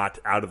it's not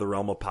out of the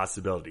realm of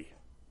possibility.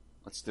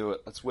 Let's do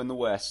it. Let's win the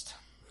West.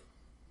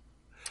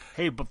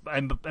 Hey,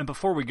 and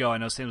before we go, I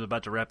know Sam's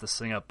about to wrap this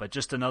thing up, but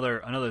just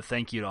another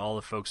thank you to all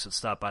the folks that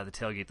stopped by the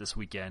tailgate this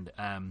weekend.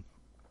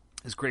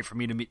 It's great for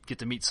me to get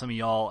to meet some of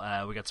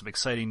y'all. We got some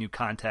exciting new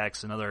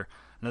contacts. Another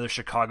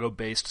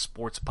Chicago-based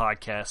sports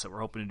podcast that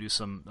we're hoping to do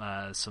some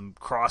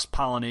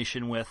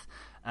cross-pollination with.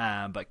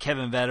 But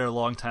Kevin Vetter,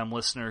 longtime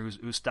listener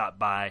who stopped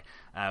by,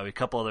 we have a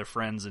couple other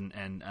friends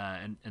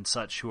and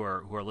such who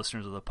are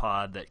listeners of the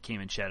pod that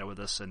came and chatted with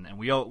us, and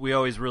we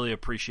always really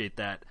appreciate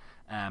that.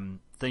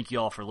 Thank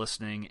you all for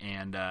listening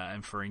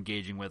and for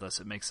engaging with us.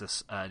 It makes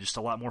this just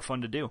a lot more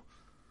fun to do.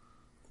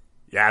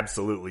 Yeah,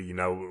 absolutely.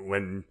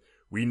 When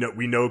we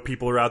know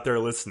people are out there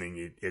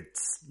listening,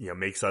 it's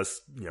makes us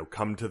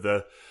come to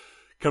the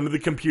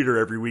computer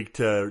every week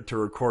to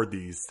record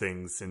these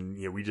things, and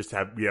we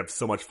have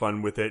so much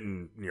fun with it,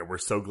 and we're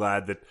so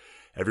glad that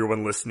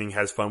everyone listening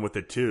has fun with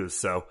it too.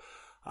 So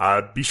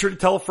be sure to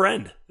tell a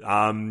friend.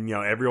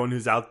 Everyone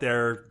who's out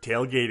there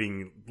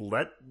tailgating,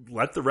 let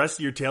the rest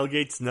of your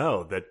tailgates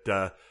know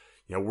that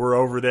we're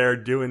over there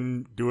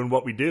doing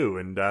what we do,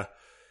 and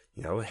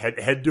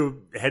head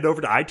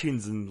over to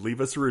iTunes and leave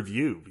us a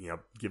review.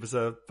 Give us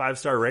a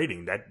 5-star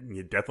rating. That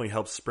definitely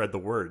helps spread the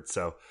word.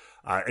 So.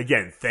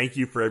 Again, thank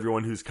you for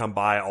everyone who's come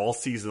by all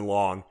season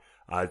long.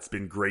 It's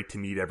been great to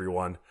meet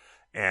everyone,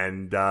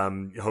 and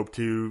hope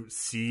to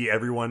see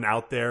everyone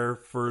out there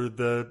for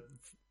the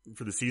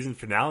season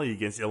finale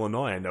against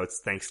Illinois. I know it's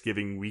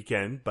Thanksgiving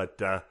weekend,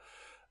 but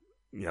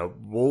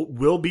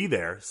we'll be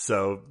there.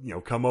 So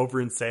come over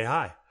and say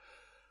hi.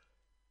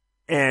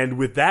 And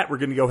with that, we're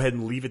going to go ahead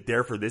and leave it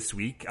there for this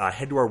week.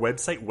 Head to our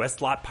website,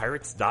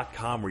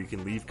 westlotpirates.com, where you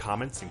can leave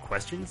comments and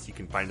questions. You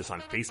can find us on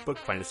Facebook,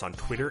 find us on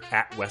Twitter,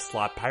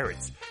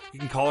 @WestlotPirates. You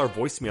can call our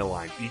voicemail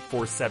line,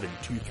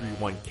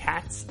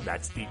 847-231-CATS.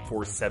 That's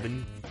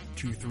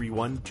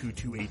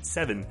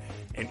 847-231-2287.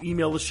 And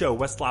email the show,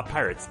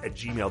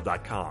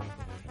 westlotpirates@gmail.com.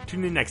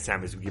 Tune in next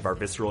time as we give our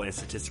visceral and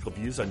statistical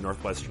views on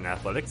Northwestern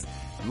athletics.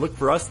 And look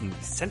for us in the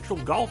Central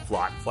Golf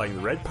Lot flying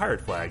the red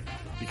pirate flag,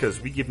 because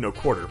we give no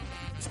quarter,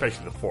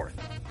 especially the fourth.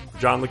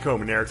 John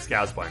Lacombe and Eric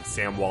Scousby, I'm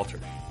Sam Walter.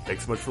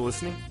 Thanks so much for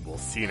listening. We'll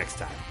see you next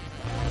time.